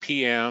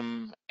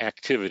PM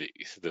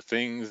activities, the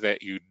things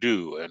that you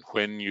do and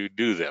when you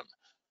do them.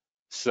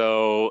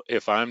 So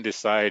if I'm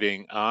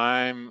deciding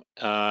I'm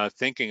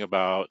thinking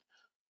about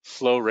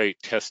flow rate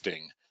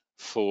testing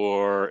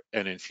for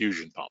an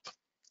infusion pump,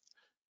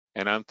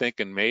 and I'm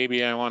thinking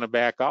maybe I want to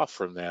back off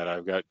from that.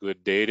 I've got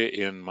good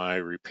data in my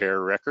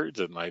repair records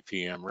and my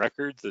PM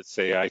records that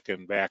say I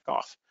can back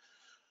off.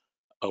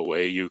 A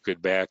way you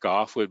could back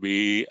off would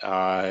be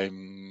I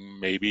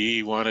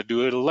maybe want to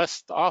do it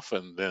less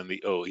often than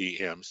the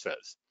OEM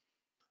says.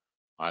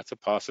 That's a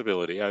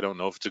possibility. I don't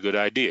know if it's a good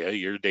idea.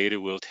 Your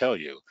data will tell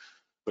you,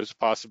 but it's a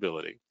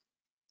possibility.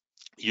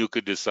 You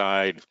could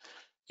decide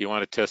you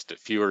want to test at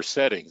fewer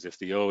settings. If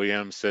the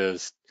OEM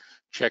says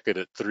check it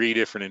at 3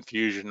 different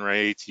infusion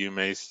rates, you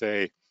may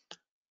say,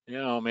 you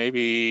know,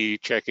 maybe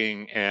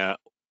checking at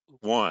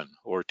 1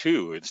 or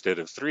 2 instead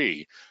of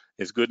 3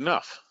 is good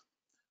enough.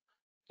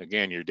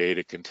 Again, your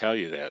data can tell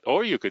you that.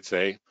 Or you could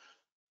say,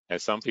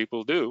 as some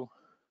people do,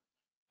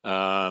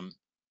 I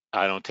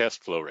don't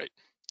test flow rate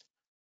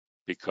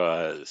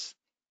because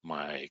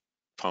my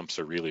pumps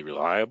are really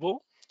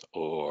reliable,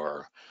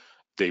 or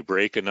they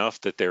break enough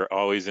that they're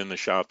always in the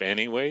shop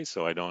anyway,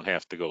 so I don't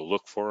have to go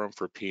look for them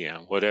for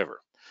PM,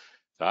 whatever.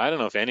 So I don't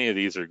know if any of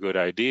these are good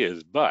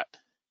ideas, but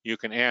you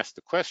can ask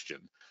the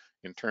question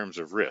in terms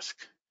of risk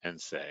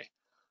and say,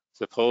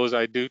 suppose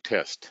I do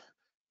test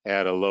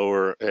at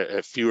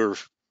at fewer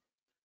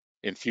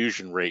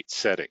infusion rate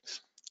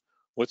settings.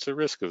 What's the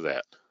risk of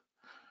that?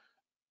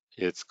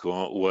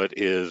 What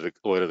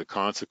are the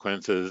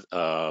consequences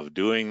of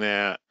doing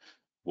that?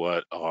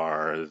 What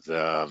are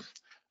the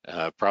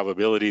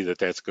probability that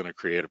that's going to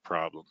create a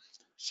problem?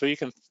 So you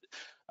can,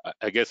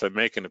 I guess I'm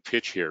making a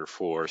pitch here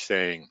for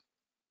saying,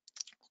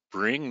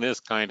 bring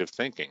this kind of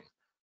thinking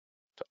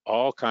to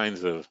all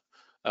kinds of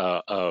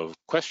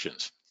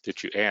questions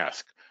that you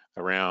ask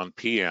around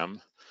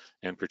PM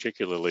and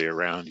particularly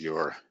around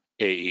your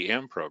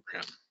AEM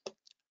program.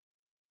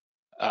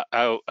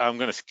 I'm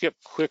going to skip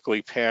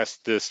quickly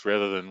past this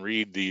rather than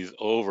read these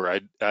over.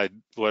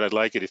 What I'd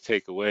like you to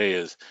take away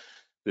is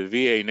the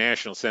VA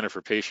National Center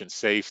for Patient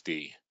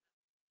Safety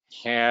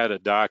had a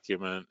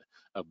document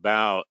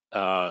about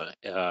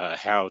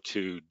how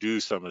to do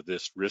some of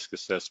this risk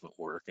assessment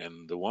work.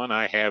 And the one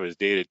I have is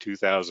dated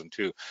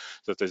 2002.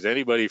 So if there's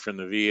anybody from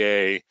the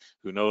VA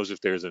who knows if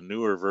there's a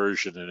newer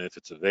version and if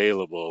it's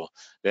available,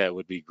 that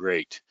would be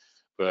great.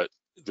 But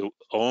the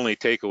only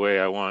takeaway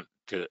I want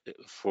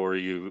for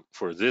you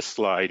for this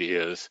slide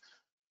is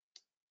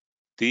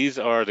these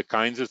are the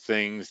kinds of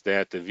things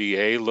that the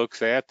VA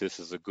looks at. This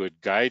is a good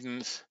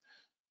guidance,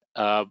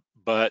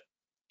 but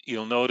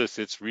you'll notice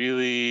it's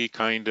really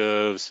kind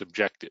of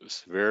subjective.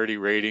 Severity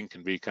rating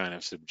can be kind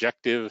of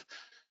subjective.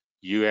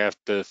 You have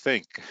to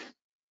think,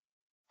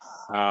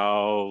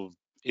 how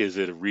is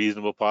it a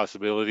reasonable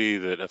possibility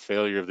that a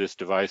failure of this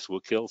device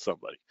will kill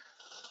somebody?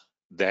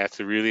 That's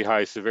a really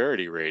high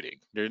severity rating.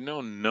 There's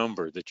no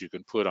number that you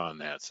can put on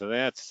that. So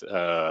that's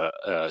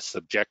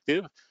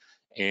subjective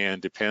and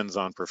depends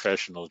on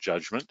professional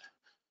judgment.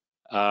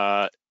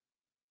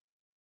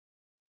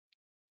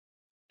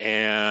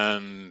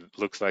 And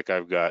looks like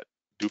I've got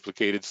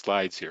duplicated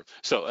slides here.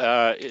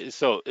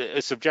 So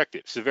it's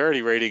subjective.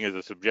 Severity rating is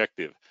a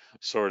subjective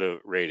sort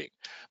of rating,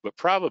 but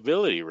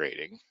probability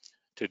rating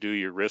to do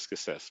your risk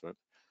assessment,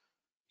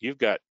 you've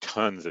got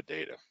tons of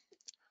data.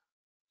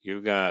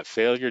 You've got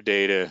failure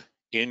data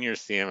in your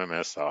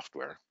CMMS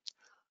software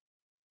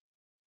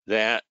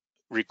that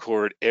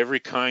record every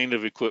kind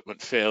of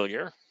equipment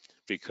failure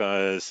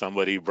because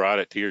somebody brought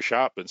it to your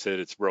shop and said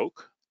it's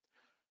broke.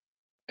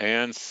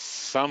 And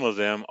some of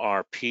them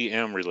are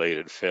PM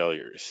related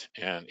failures.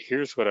 And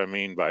here's what I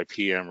mean by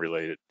PM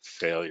related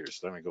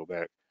failures. Let me go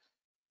back.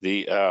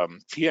 The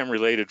PM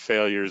related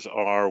failures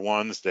are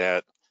ones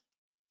that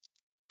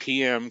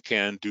PM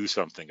can do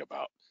something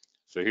about.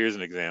 So here's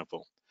an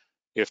example.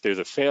 If there's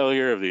a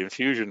failure of the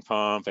infusion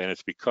pump and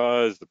it's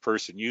because the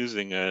person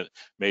using it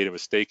made a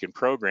mistake in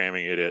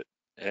programming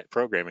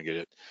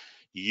it,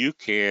 you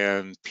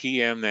can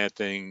PM that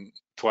thing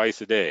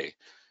twice a day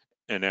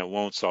and that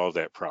won't solve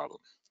that problem.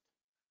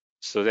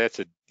 So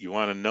you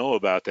want to know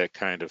about that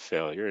kind of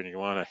failure, and you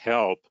want to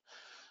help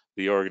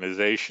the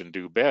organization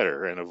do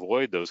better and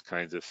avoid those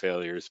kinds of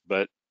failures,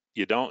 but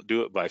you don't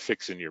do it by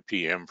fixing your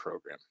PM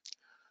program.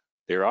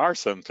 There are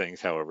some things,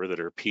 however, that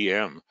are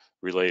PM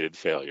related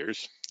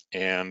failures,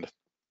 and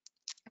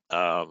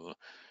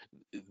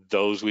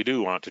those we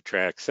do want to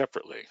track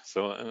separately.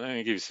 So let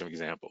me give you some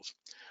examples.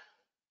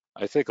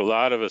 I think a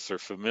lot of us are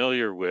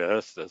familiar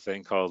with a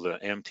thing called the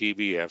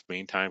MTBF,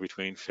 mean time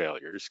between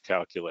failures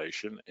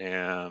calculation,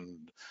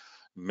 and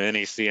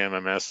many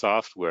CMMS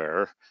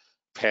software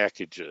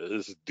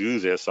packages do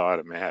this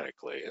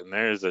automatically. And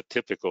there's a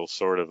typical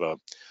sort of a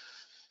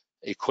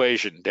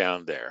equation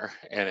down there,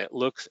 and it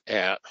looks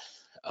at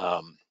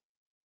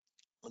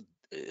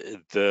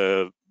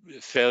the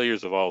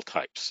failures of all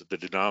types. The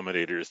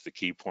denominator is the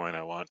key point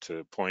I want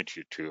to point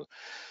you to.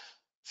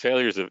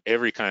 Failures of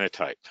every kind of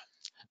type.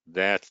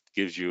 That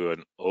gives you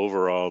an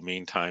overall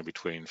mean time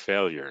between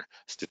failure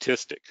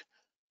statistic.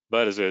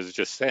 But as I was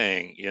just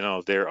saying,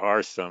 there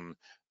are some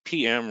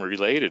PM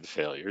related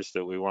failures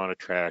that we want to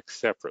track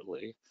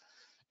separately.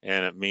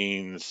 And it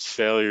means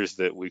failures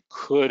that we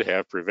could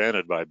have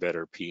prevented by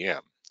better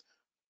PM.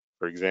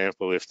 For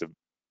example, if the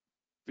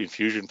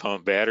infusion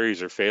pump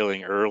batteries are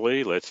failing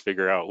early, let's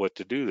figure out what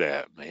to do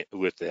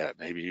with that.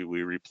 Maybe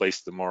we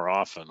replace them more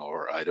often,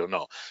 or I don't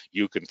know.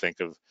 You can think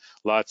of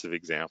lots of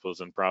examples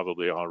and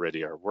probably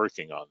already are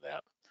working on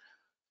that.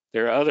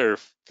 There are other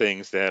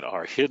things that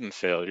are hidden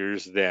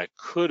failures that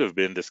could have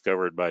been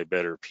discovered by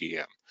better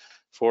PM.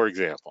 For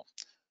example,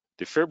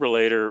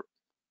 defibrillator,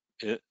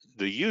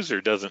 the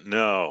user doesn't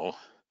know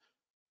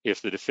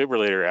if the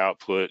defibrillator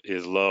output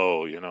is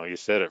low. You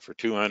set it for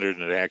 200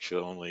 and it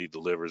actually only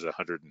delivers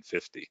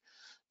 150.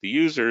 The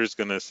user is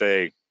going to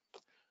say,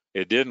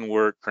 it didn't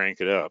work, crank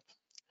it up,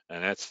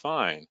 and that's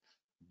fine.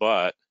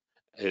 But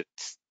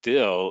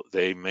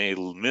they may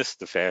miss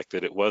the fact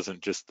that it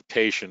wasn't just the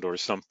patient or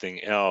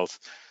something else.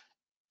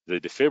 The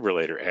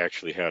defibrillator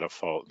actually had a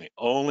fault. And the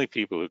only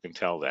people who can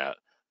tell that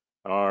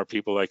are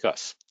people like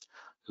us,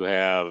 who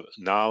have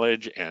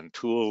knowledge and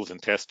tools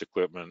and test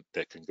equipment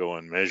that can go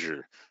and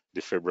measure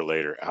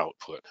defibrillator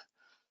output.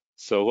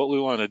 So what we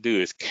want to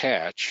do is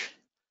catch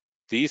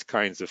these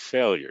kinds of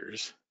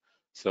failures.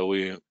 So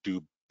we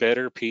do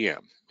better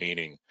PM,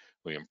 meaning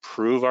we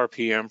improve our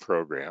PM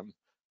program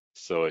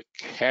so it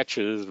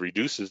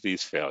reduces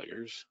these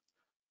failures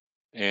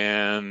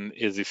and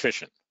is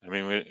efficient. I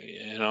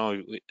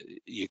mean,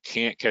 you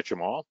can't catch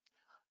them all,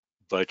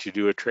 but you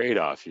do a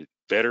trade-off.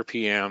 Better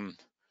PM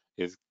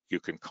is you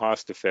can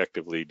cost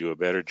effectively do a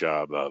better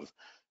job of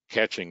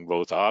catching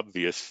both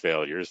obvious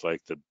failures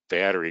like the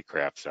battery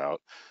craps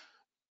out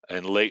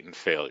and latent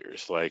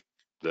failures like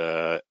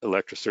the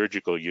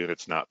electrosurgical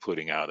unit's not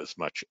putting out as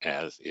much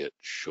as it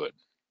should.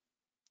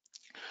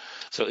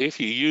 So if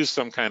you use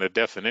some kind of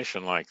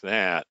definition like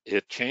that,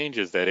 it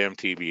changes that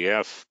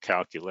MTBF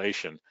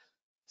calculation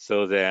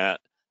so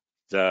that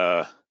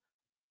the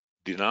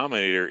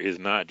denominator is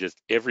not just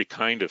every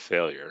kind of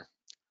failure,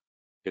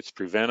 it's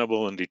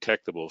preventable and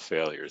detectable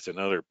failures. In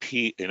other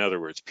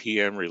words,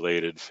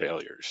 PM-related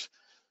failures.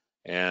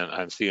 And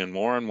I'm seeing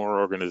more and more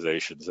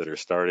organizations that are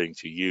starting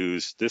to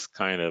use this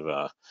kind of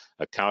a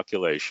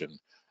calculation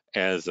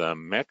as a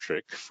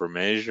metric for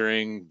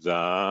measuring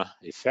the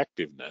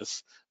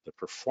effectiveness, the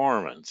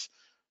performance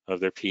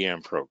of their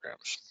PM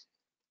programs.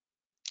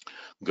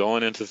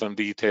 Going into some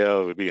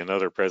detail would be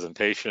another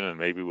presentation, and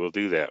maybe we'll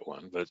do that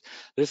one. But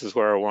this is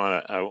where I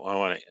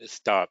want to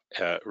stop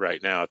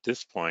right now at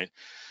this point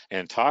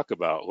and talk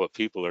about what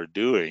people are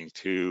doing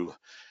to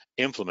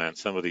implement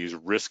some of these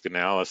risk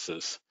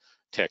analysis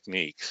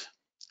techniques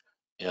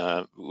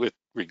with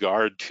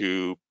regard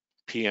to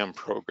PM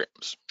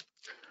programs.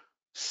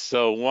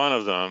 So one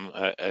of them,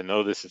 I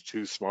know this is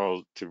too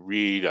small to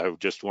read, I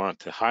just want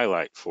to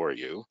highlight for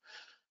you.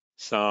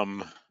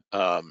 Some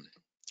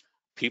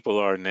people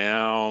are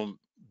now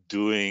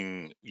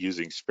using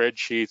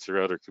spreadsheets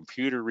or other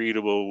computer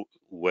readable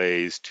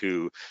ways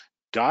to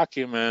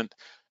document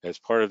as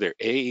part of their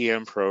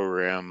AEM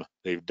program,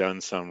 they've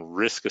done some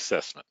risk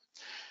assessment.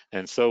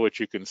 And so what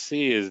you can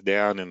see is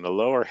down in the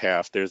lower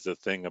half, there's a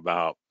thing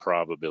about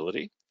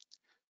probability.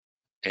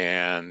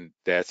 And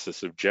that's a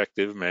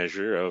subjective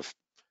measure of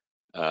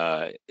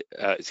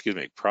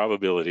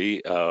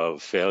probability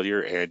of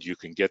failure, and you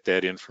can get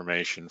that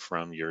information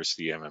from your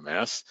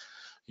CMMS.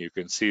 You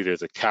can see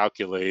there's a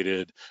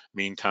calculated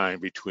mean time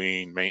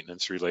between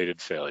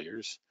maintenance-related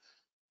failures.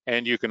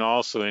 And you can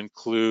also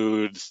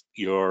include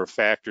your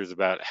factors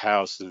about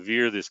how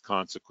severe this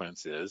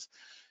consequence is.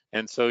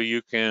 And so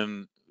you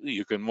can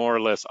more or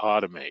less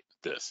automate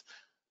this.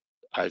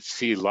 I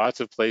see lots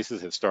of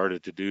places have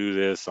started to do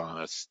this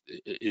on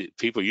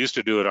people used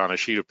to do it on a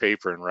sheet of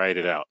paper and write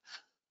it out.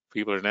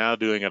 People are now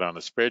doing it on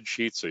a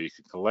spreadsheet so you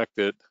can collect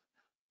it.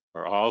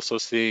 We're also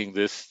seeing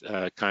this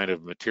kind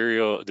of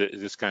material,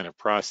 this kind of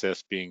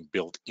process being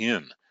built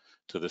in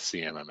to the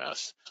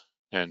CMMS.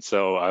 And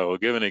so I will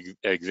give an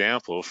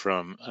example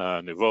from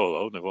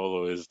Nuvolo.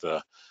 Nuvolo is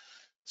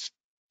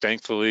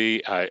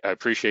thankfully, I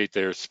appreciate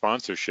their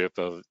sponsorship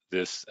of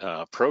this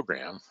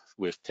program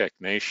with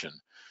TechNation,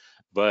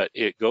 but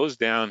it goes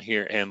down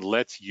here and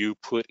lets you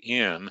put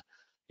in,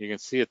 you can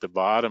see at the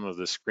bottom of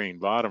the screen,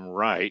 bottom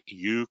right,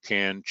 you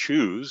can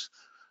choose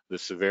the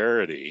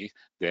severity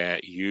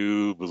that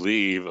you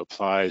believe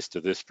applies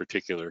to this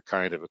particular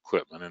kind of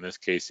equipment, in this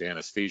case,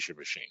 anesthesia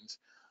machines.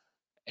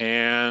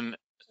 And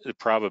the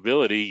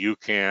probability, you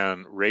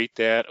can rate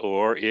that,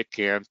 or it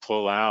can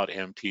pull out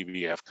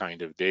MTBF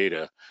kind of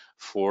data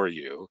for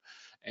you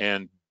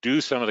and do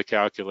some of the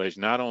calculations,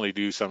 not only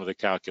do some of the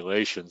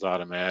calculations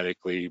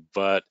automatically,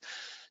 but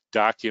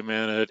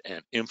document it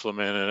and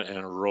implement it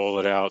and roll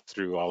it out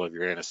through all of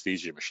your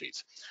anesthesia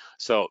machines.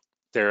 So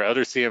there are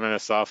other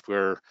CMMS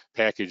software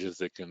packages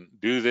that can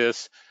do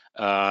this.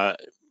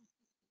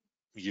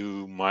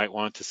 You might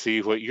want to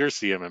see what your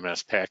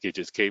CMMS package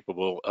is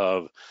capable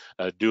of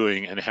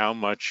doing and how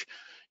much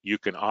you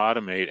can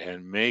automate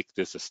and make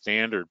this a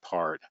standard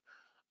part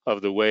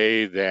of the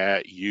way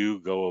that you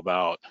go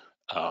about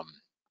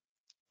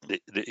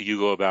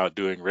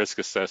doing risk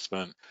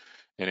assessment,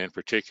 and in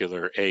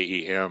particular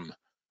AEM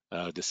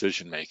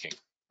decision making.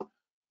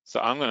 So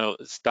I'm going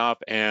to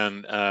stop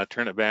and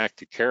turn it back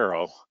to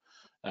Carol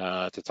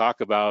to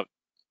talk about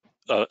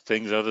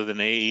things other than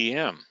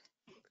AEM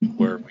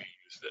where we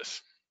use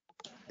this.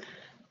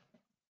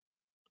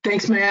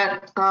 Thanks,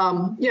 Matt.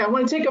 Yeah, I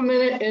want to take a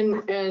minute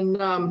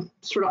and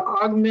sort of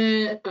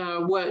augment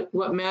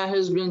what Matt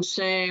has been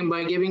saying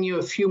by giving you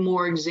a few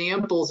more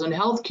examples in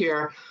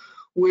healthcare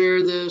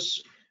where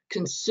this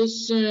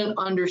consistent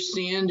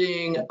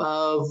understanding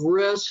of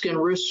risk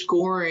and risk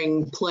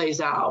scoring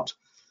plays out.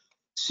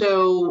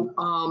 So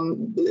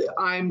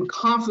I'm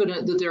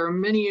confident that there are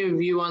many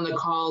of you on the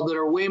call that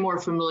are way more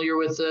familiar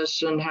with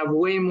this and have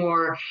way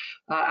more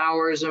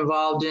hours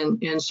involved in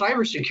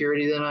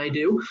cybersecurity than I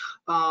do.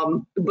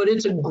 But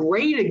it's a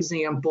great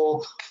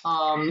example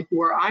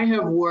where I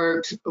have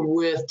worked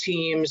with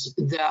teams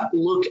that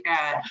look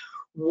at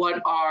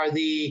what are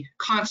the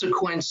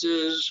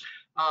consequences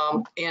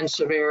and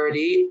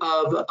severity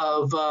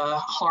of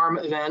harm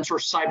events or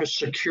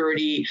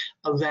cybersecurity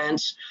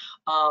events,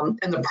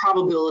 and the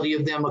probability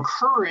of them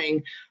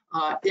occurring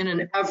in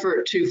an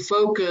effort to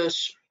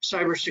focus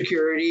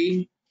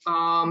cybersecurity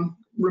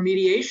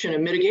remediation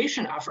and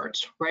mitigation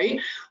efforts,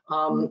 right?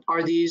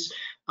 Are these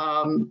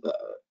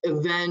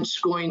events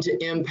going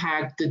to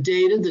impact the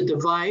data, the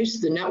device,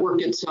 the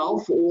network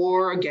itself,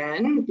 or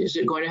again, is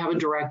it going to have a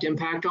direct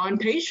impact on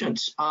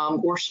patients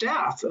or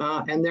staff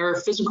and their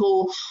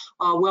physical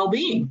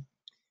well-being?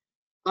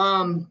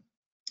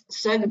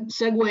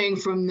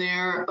 Segueing from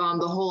there,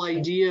 the whole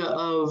idea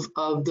of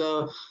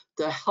the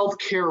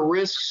healthcare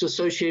risks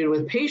associated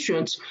with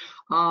patients,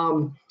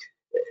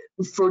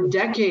 for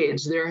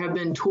decades, there have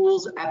been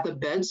tools at the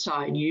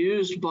bedside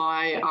used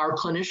by our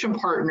clinician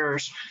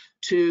partners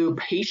to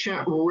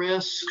patient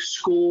risk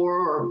score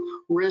or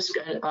risk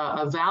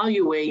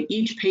evaluate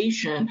each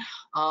patient,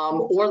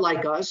 or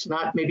like us,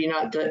 maybe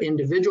not the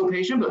individual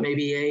patient, but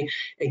maybe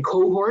a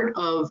cohort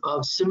of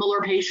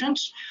similar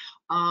patients,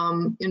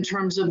 in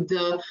terms of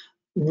the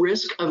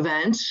risk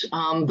events,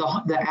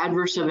 the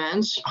adverse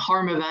events,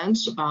 harm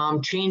events,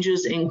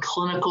 changes in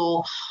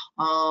clinical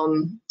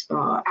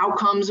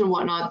outcomes and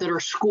whatnot that are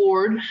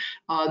scored.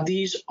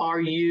 These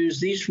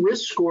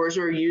risk scores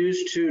are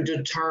used to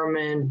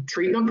determine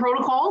treatment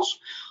protocols,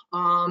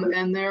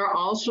 and they're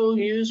also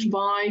used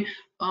by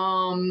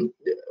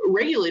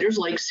regulators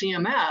like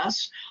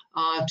CMS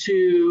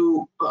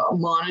to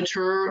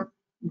monitor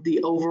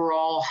the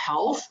overall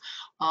health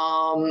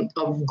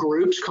of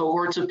groups,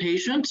 cohorts of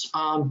patients,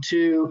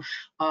 to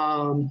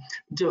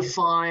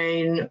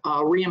define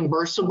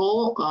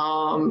reimbursable,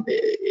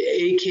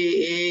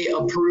 AKA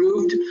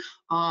approved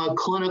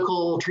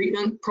clinical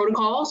treatment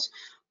protocols.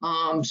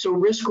 So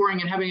risk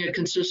scoring and having a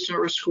consistent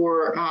risk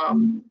score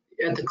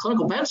at the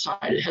clinical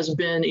bedside has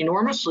been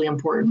enormously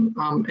important,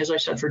 as I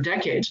said, for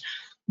decades.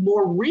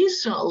 More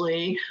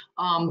recently,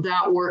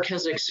 that work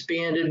has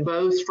expanded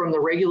both from the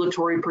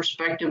regulatory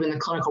perspective and the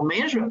clinical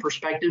management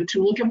perspective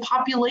to look at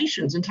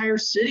populations, entire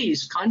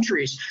cities,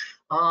 countries,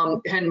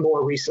 and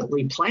more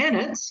recently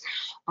planets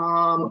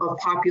of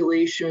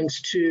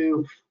populations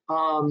to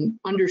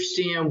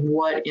understand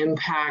what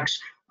impacts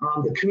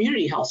the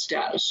community health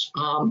status.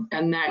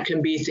 And that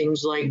can be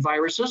things like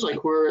viruses,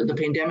 like the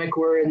pandemic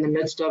we're in the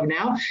midst of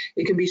now.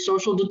 It can be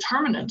social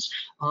determinants,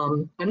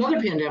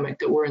 another pandemic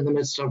that we're in the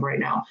midst of right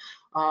now.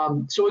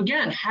 So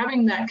again,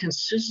 having that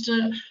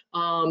consistent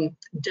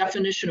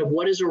definition of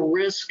what is a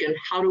risk and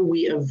how do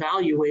we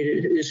evaluate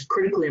it is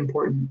critically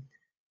important.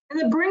 And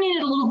then bringing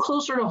it a little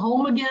closer to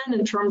home again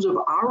in terms of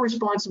our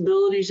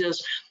responsibilities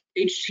as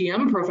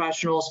HTM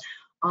professionals,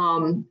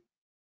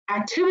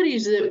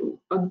 activities that,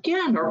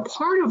 again, are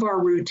part of our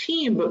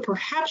routine, but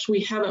perhaps we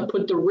haven't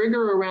put the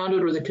rigor around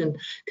it or the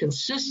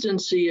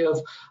consistency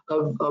of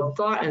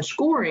thought and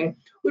scoring,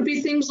 would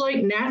be things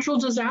like natural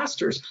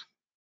disasters.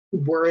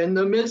 We're in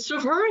the midst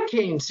of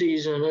hurricane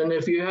season, and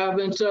if you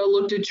haven't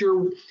looked at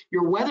your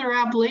weather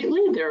app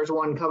lately, there's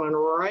one coming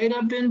right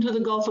up into the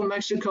Gulf of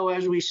Mexico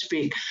as we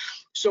speak.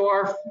 So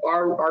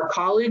our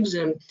colleagues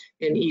in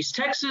East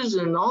Texas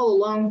and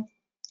all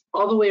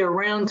the way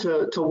around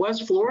to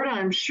West Florida,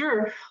 I'm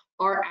sure,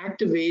 are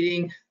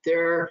activating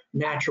their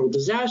natural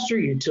disaster,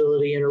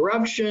 utility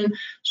interruption,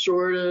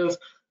 sort of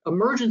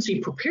emergency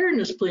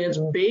preparedness plans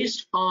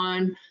based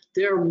on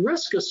their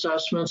risk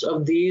assessments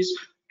of these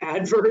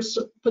adverse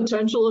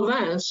potential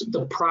events,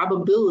 the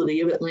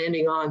probability of it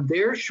landing on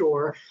their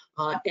shore,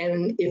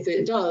 and if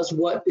it does,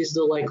 what is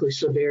the likely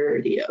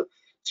severity of.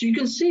 So you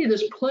can see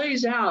this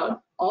plays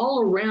out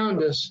all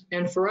around us,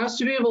 and for us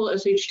to be able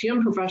as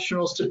HTM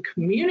professionals to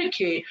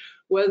communicate,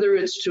 whether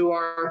it's to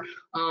our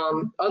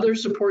other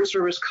support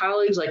service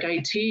colleagues like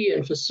IT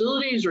and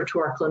facilities, or to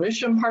our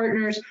clinician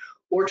partners,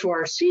 or to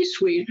our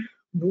C-suite,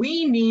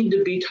 we need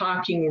to be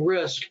talking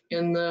risk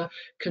in the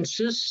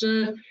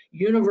consistent,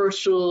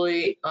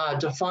 universally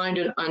defined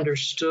and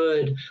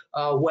understood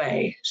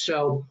way.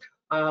 So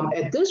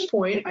at this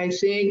point, I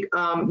think,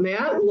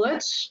 Matt,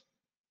 let's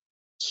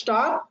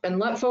stop and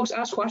let folks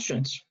ask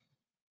questions.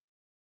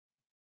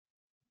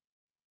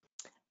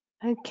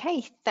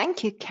 Okay,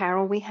 thank you,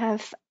 Carol. We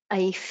have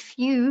a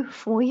few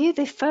for you.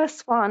 The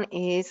first one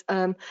is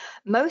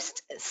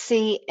most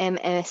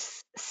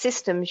CMS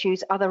systems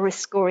use other risk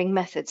scoring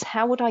methods.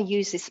 How would I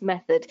use this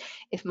method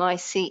if my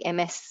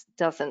CMS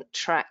doesn't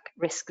track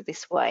risk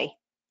this way?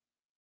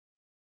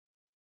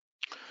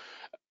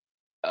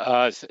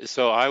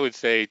 So I would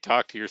say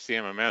talk to your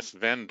CMMS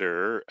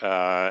vendor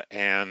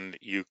and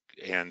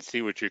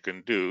see what you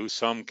can do.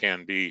 Some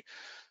can be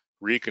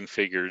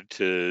reconfigured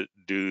to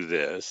do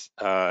this.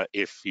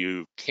 If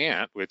you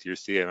can't with your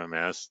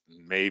CMMS,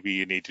 maybe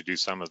you need to do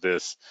some of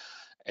this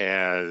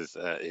as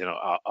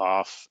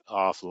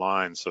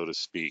offline, so to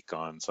speak,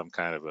 on some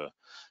kind of a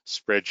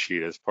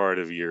spreadsheet as part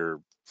of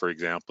your, for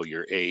example,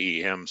 your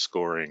AEM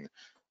scoring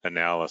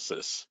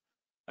analysis.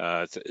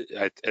 I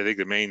think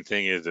the main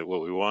thing is that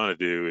what we want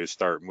to do is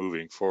start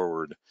moving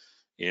forward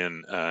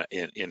in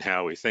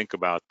how we think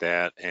about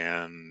that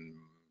and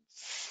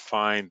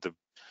find the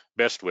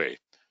best way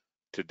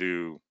to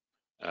do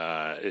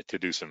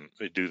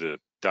the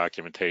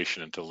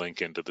documentation and to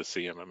link into the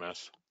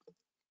CMMS.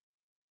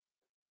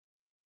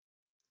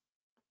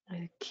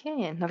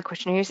 Okay, another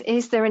question here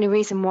is there any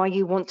reason why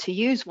you want to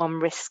use one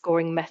risk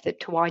scoring method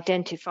to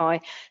identify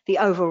the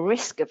overall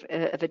risk of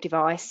a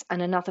device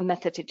and another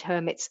method to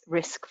determine its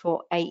risk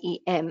for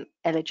AEM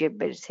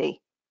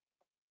eligibility?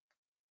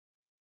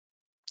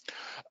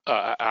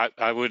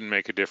 I wouldn't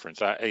make a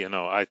difference.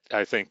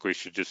 I think we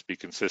should just be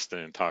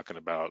consistent in talking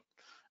about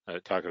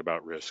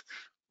risk.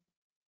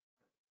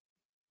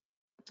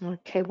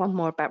 Okay, one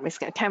more about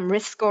risk. Can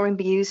risk scoring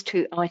be used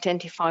to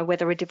identify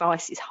whether a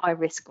device is high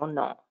risk or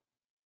not?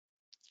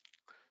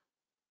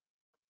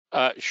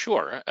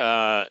 Sure.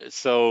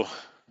 So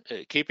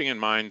keeping in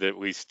mind that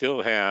we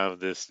still have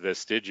this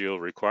vestigial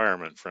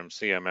requirement from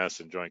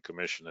CMS and Joint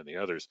Commission and the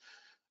others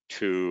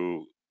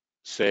to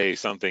say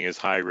something is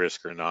high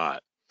risk or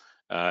not.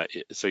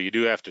 So you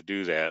do have to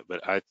do that,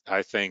 but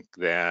I think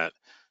that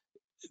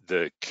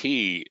the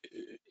key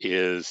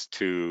is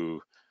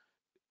to,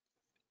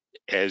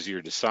 as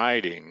you're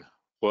deciding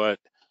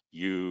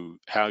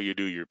how you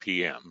do your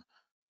PM,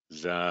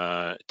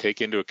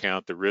 take into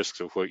account the risks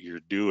of what you're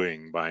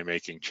doing by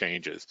making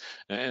changes.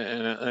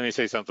 And let me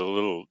say something a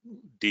little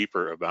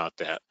deeper about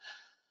that.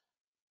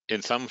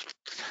 In some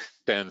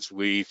sense,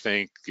 we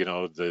think,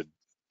 the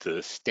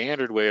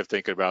standard way of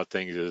thinking about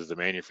things is the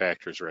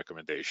manufacturer's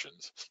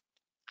recommendations.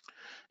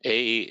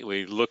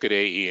 We look at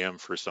AEM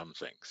for some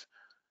things.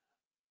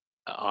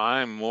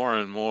 I'm more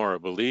and more a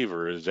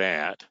believer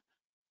that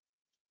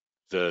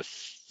the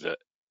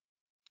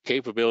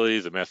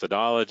capabilities, the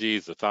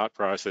methodologies, the thought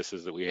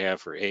processes that we have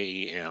for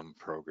AEM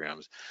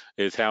programs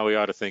is how we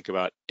ought to think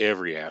about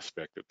every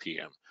aspect of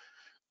PM.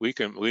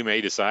 We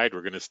may decide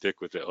we're going to stick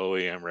with the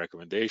OEM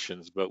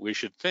recommendations, but we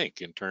should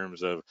think in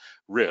terms of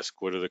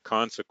risk. What are the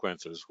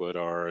consequences? What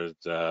are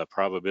the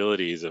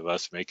probabilities of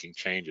us making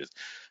changes?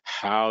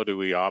 How do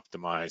we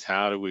optimize?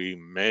 How do we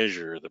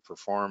measure the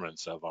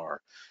performance of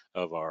our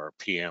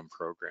PM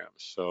programs?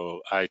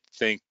 So I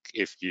think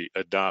if you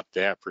adopt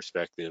that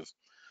perspective,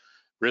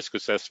 risk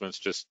assessment's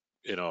just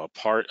a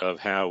part of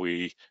how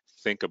we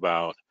think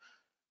about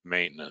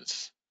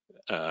maintenance.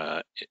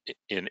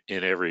 in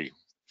every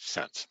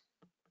sense.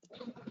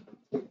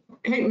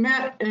 Hey,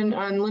 Matt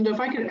and Linda, if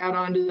I could add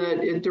on to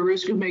that, at the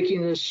risk of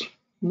making this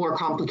more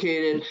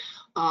complicated,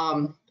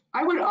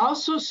 I would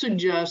also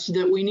suggest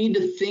that we need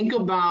to think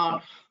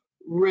about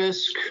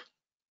risk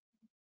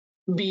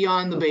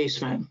beyond the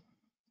basement.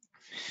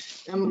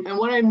 And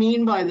what I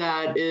mean by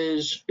that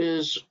is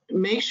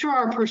make sure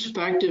our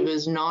perspective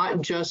is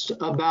not just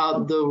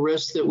about the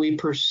risk that we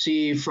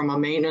perceive from a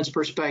maintenance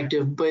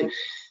perspective, but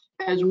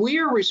as we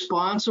are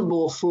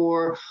responsible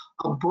for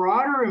a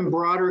broader and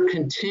broader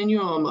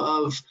continuum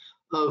of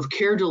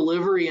care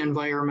delivery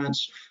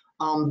environments,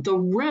 the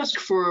risk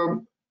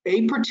for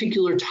a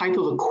particular type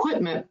of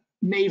equipment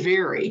may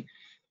vary.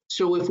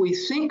 So if we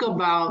think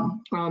about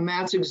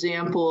Matt's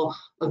example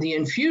of the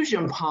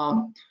infusion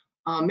pump,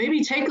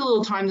 maybe take a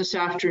little time this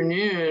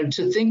afternoon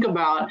to think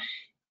about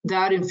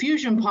that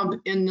infusion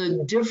pump in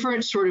the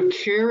different sort of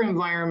care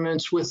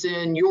environments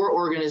within your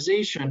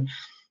organization.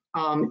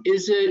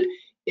 Is it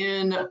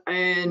in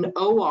an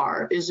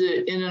OR? Is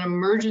it in an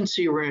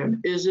emergency room?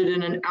 Is it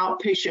in an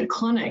outpatient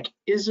clinic?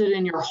 Is it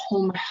in your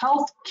home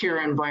health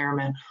care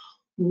environment?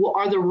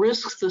 Are the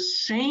risks the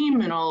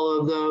same in all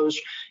of those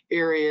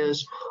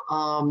areas?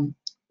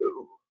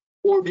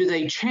 Or do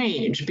they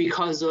change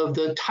because of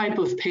the type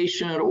of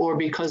patient or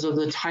because of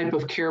the type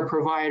of care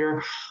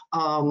provider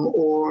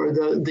or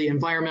the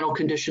environmental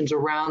conditions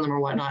around them or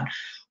whatnot?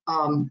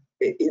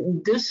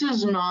 This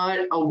is not,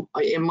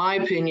 in my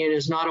opinion,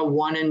 is not a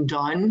one and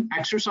done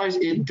exercise.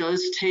 It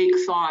does take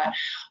thought,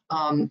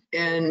 and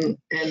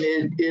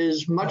it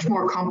is much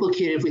more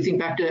complicated. If we think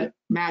back to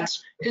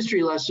Matt's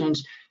history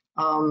lessons,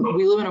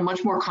 we live in a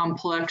much more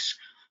complex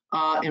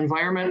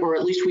environment, or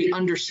at least we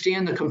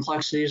understand the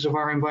complexities of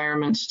our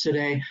environments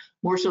today,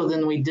 more so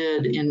than we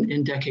did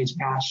in decades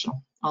past. So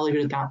I'll leave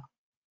it at that.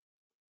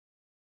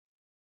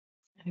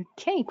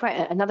 Okay,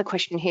 great. Another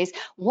question here is,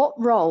 what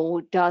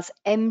role does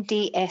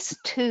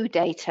MDS2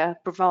 data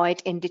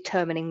provide in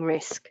determining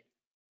risk?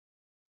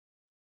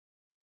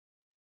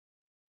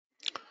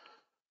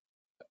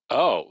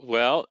 Oh,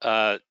 well,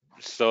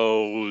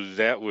 so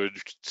that would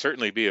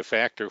certainly be a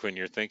factor when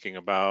you're thinking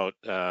about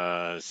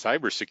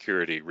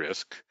cybersecurity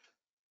risk.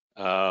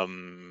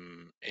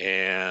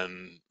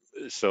 And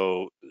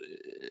so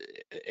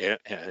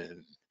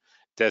and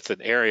that's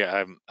an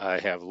area I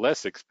have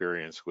less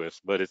experience with,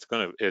 but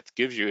it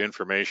gives you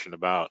information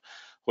about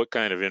what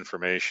kind of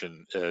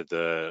information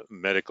the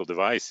medical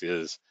device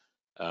is,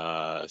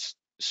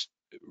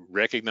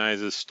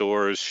 recognizes,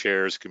 stores,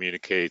 shares,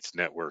 communicates,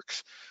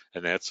 networks,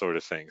 and that sort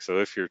of thing. So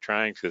if you're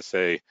trying to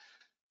say,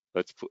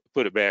 let's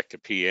put it back to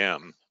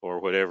PM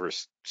or whatever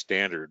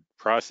standard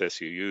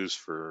process you use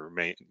for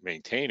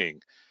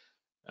maintaining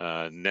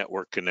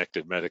network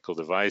connected medical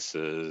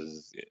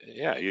devices,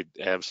 yeah, you'd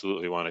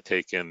absolutely want to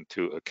take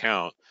into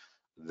account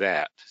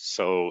that.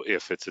 So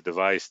if it's a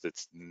device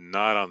that's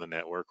not on the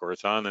network, or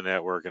it's on the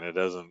network and it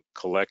doesn't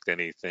collect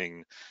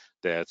anything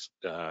that's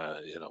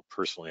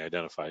personally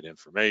identified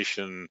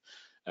information,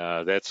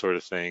 that sort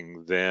of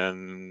thing,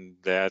 then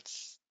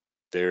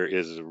there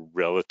is a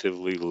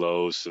relatively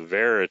low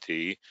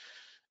severity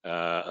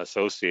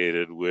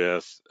associated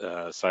with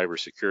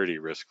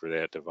cybersecurity risk for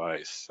that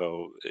device.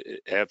 So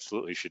it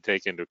absolutely should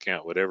take into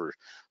account whatever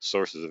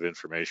sources of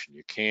information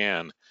you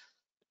can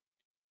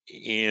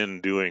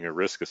in doing a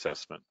risk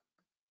assessment.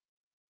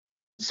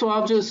 So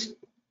I'll just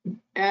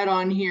add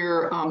on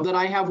here that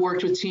I have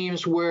worked with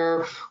teams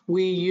where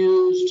we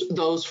used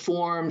those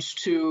forms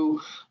to,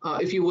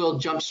 if you will,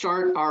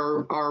 jumpstart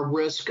our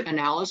risk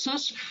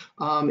analysis.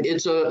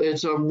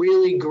 It's a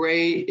really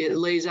great, it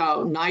lays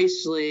out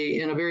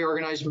nicely in a very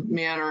organized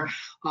manner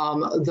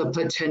the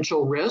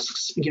potential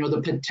risks,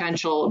 the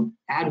potential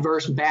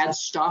adverse bad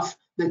stuff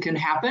that can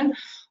happen,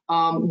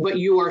 but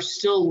you are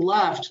still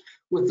left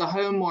with the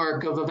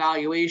homework of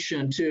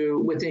evaluation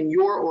within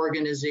your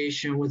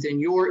organization, within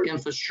your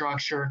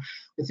infrastructure,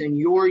 within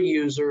your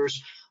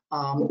users,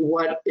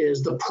 what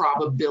is the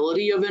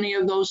probability of any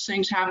of those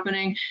things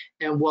happening,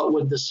 and what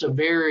would the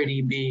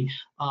severity be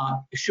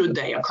should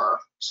they occur.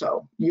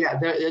 So yeah,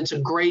 it's a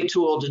great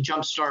tool to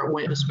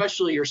jumpstart,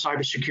 especially your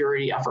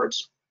cybersecurity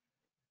efforts.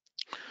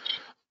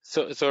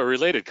 So a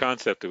related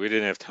concept that we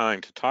didn't have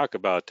time to talk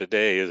about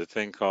today is a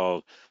thing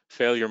called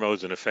failure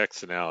modes and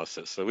effects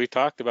analysis. So we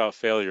talked about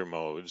failure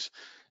modes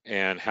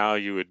and how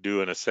you would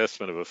do an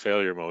assessment of a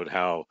failure mode,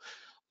 how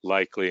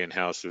likely and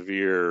how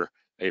severe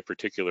a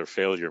particular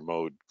failure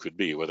mode could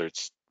be, whether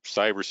it's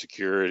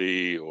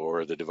cybersecurity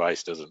or the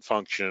device doesn't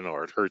function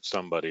or it hurts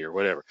somebody or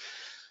whatever.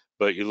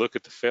 But you look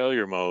at the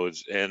failure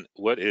modes, and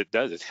what it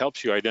does, it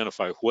helps you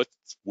identify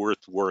what's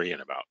worth worrying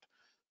about.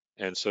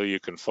 And so you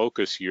can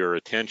focus your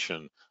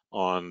attention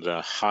on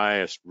the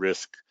highest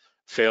risk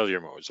failure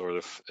modes,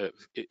 or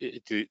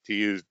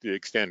to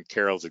extend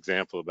Carol's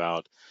example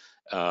about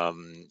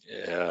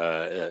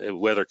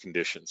weather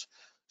conditions.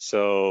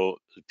 So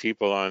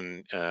people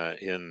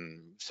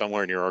in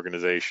somewhere in your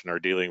organization are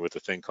dealing with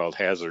a thing called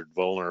hazard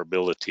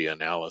vulnerability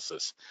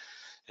analysis,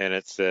 and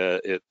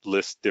it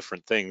lists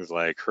different things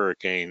like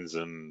hurricanes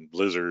and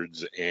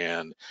blizzards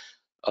and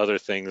other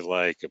things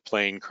like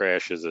plane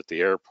crashes at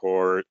the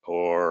airport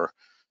or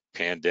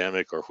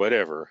pandemic or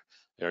whatever.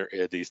 There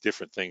are these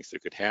different things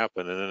that could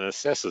happen, and then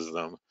assesses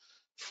them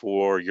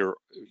for your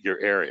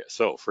area.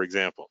 So for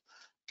example,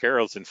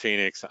 Carol's in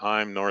Phoenix,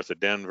 I'm north of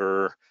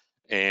Denver,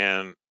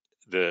 and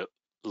the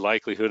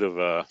likelihood of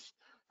a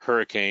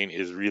hurricane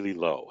is really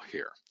low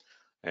here.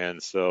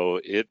 And so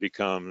it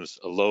becomes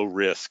a low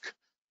risk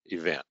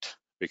event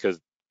because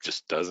it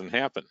just doesn't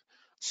happen.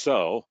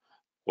 So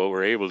what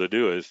we're able to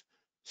do is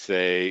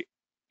say,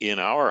 in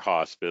our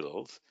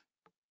hospitals,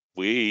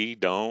 we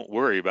don't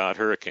worry about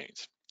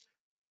hurricanes.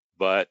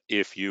 But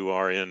if you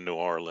are in New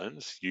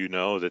Orleans, you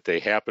know that they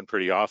happen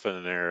pretty often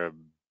and they're a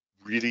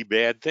really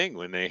bad thing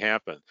when they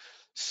happen.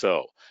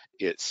 So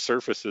it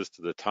surfaces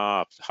to the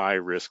top high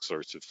risk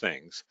sorts of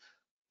things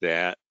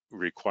that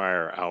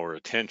require our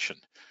attention.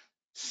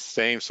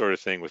 Same sort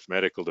of thing with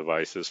medical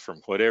devices.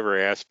 From whatever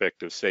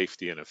aspect of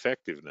safety and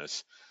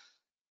effectiveness,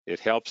 it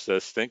helps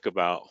us think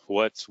about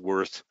what's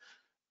worth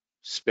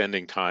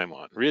spending time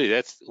on. Really,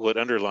 that's what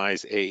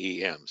underlies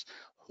AEMs.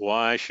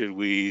 Why should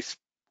we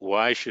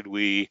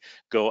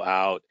go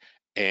out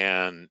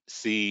and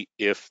see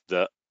if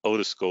the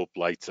otoscope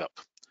lights up?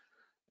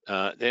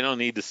 They don't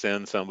need to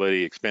send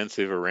somebody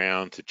expensive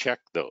around to check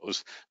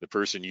those. The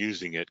person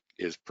using it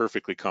is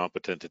perfectly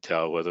competent to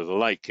tell whether the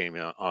light came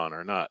on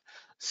or not.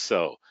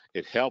 So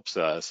it helps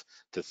us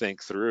to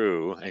think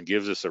through and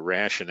gives us a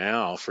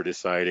rationale for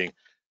deciding,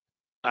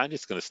 I'm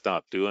just going to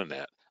stop doing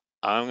that.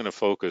 I'm going to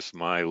focus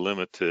my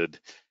limited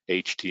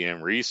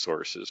HTM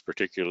resources,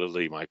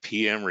 particularly my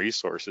PM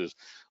resources,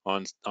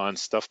 on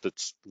stuff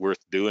that's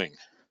worth doing.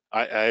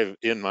 I've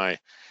in my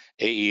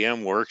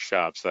AEM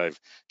workshops, I've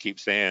keep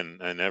saying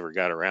I never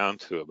got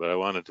around to it, but I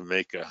wanted to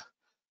make a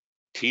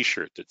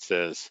T-shirt that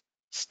says,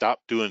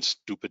 "Stop doing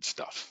stupid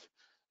stuff."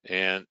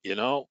 And you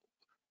know,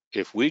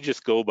 if we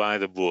just go by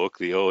the book,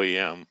 the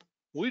OEM,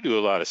 we do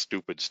a lot of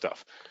stupid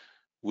stuff.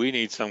 We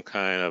need some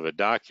kind of a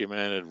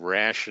documented,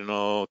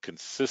 rational,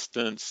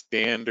 consistent,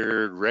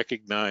 standard,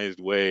 recognized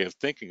way of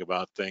thinking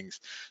about things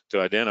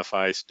to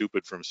identify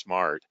stupid from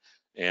smart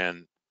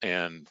and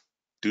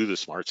do the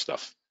smart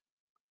stuff.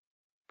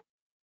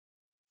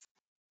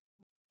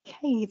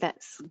 Okay,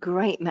 that's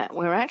great, Matt.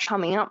 We're actually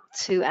coming up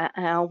to our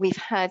hour. We've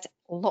had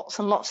lots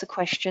and lots of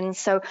questions.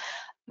 So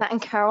Matt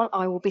and Carol,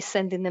 I will be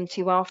sending them to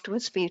you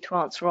afterwards for you to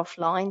answer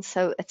offline.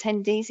 So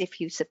attendees,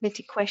 if you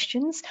submitted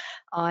questions,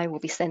 I will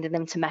be sending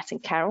them to Matt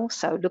and Carol.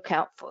 So look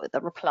out for the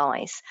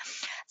replies.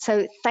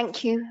 So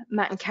thank you,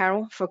 Matt and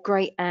Carol, for a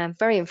great and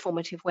very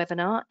informative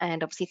webinar.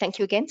 And obviously, thank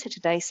you again to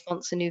today's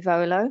sponsor,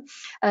 Nuvolo.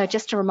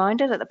 Just a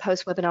reminder that the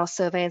post-webinar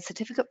survey and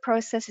certificate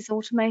process is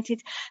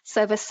automated.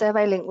 So the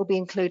survey link will be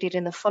included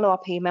in the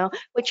follow-up email,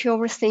 which you'll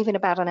receive in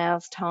about an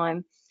hour's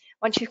time.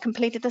 Once you've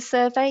completed the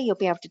survey, you'll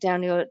be able to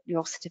download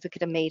your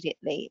certificate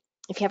immediately.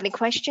 If you have any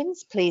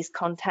questions, please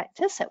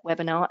contact us at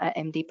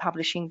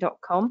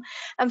webinar@mdpublishing.com.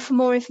 And for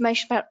more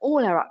information about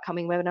all our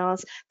upcoming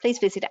webinars, please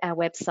visit our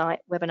website,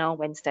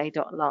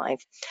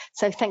 webinarwednesday.live.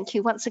 So thank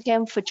you once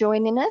again for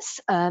joining us.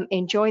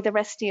 Enjoy the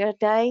rest of your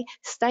day,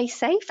 stay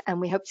safe,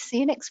 and we hope to see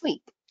you next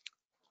week.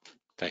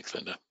 Thanks,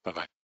 Linda.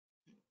 Bye-bye.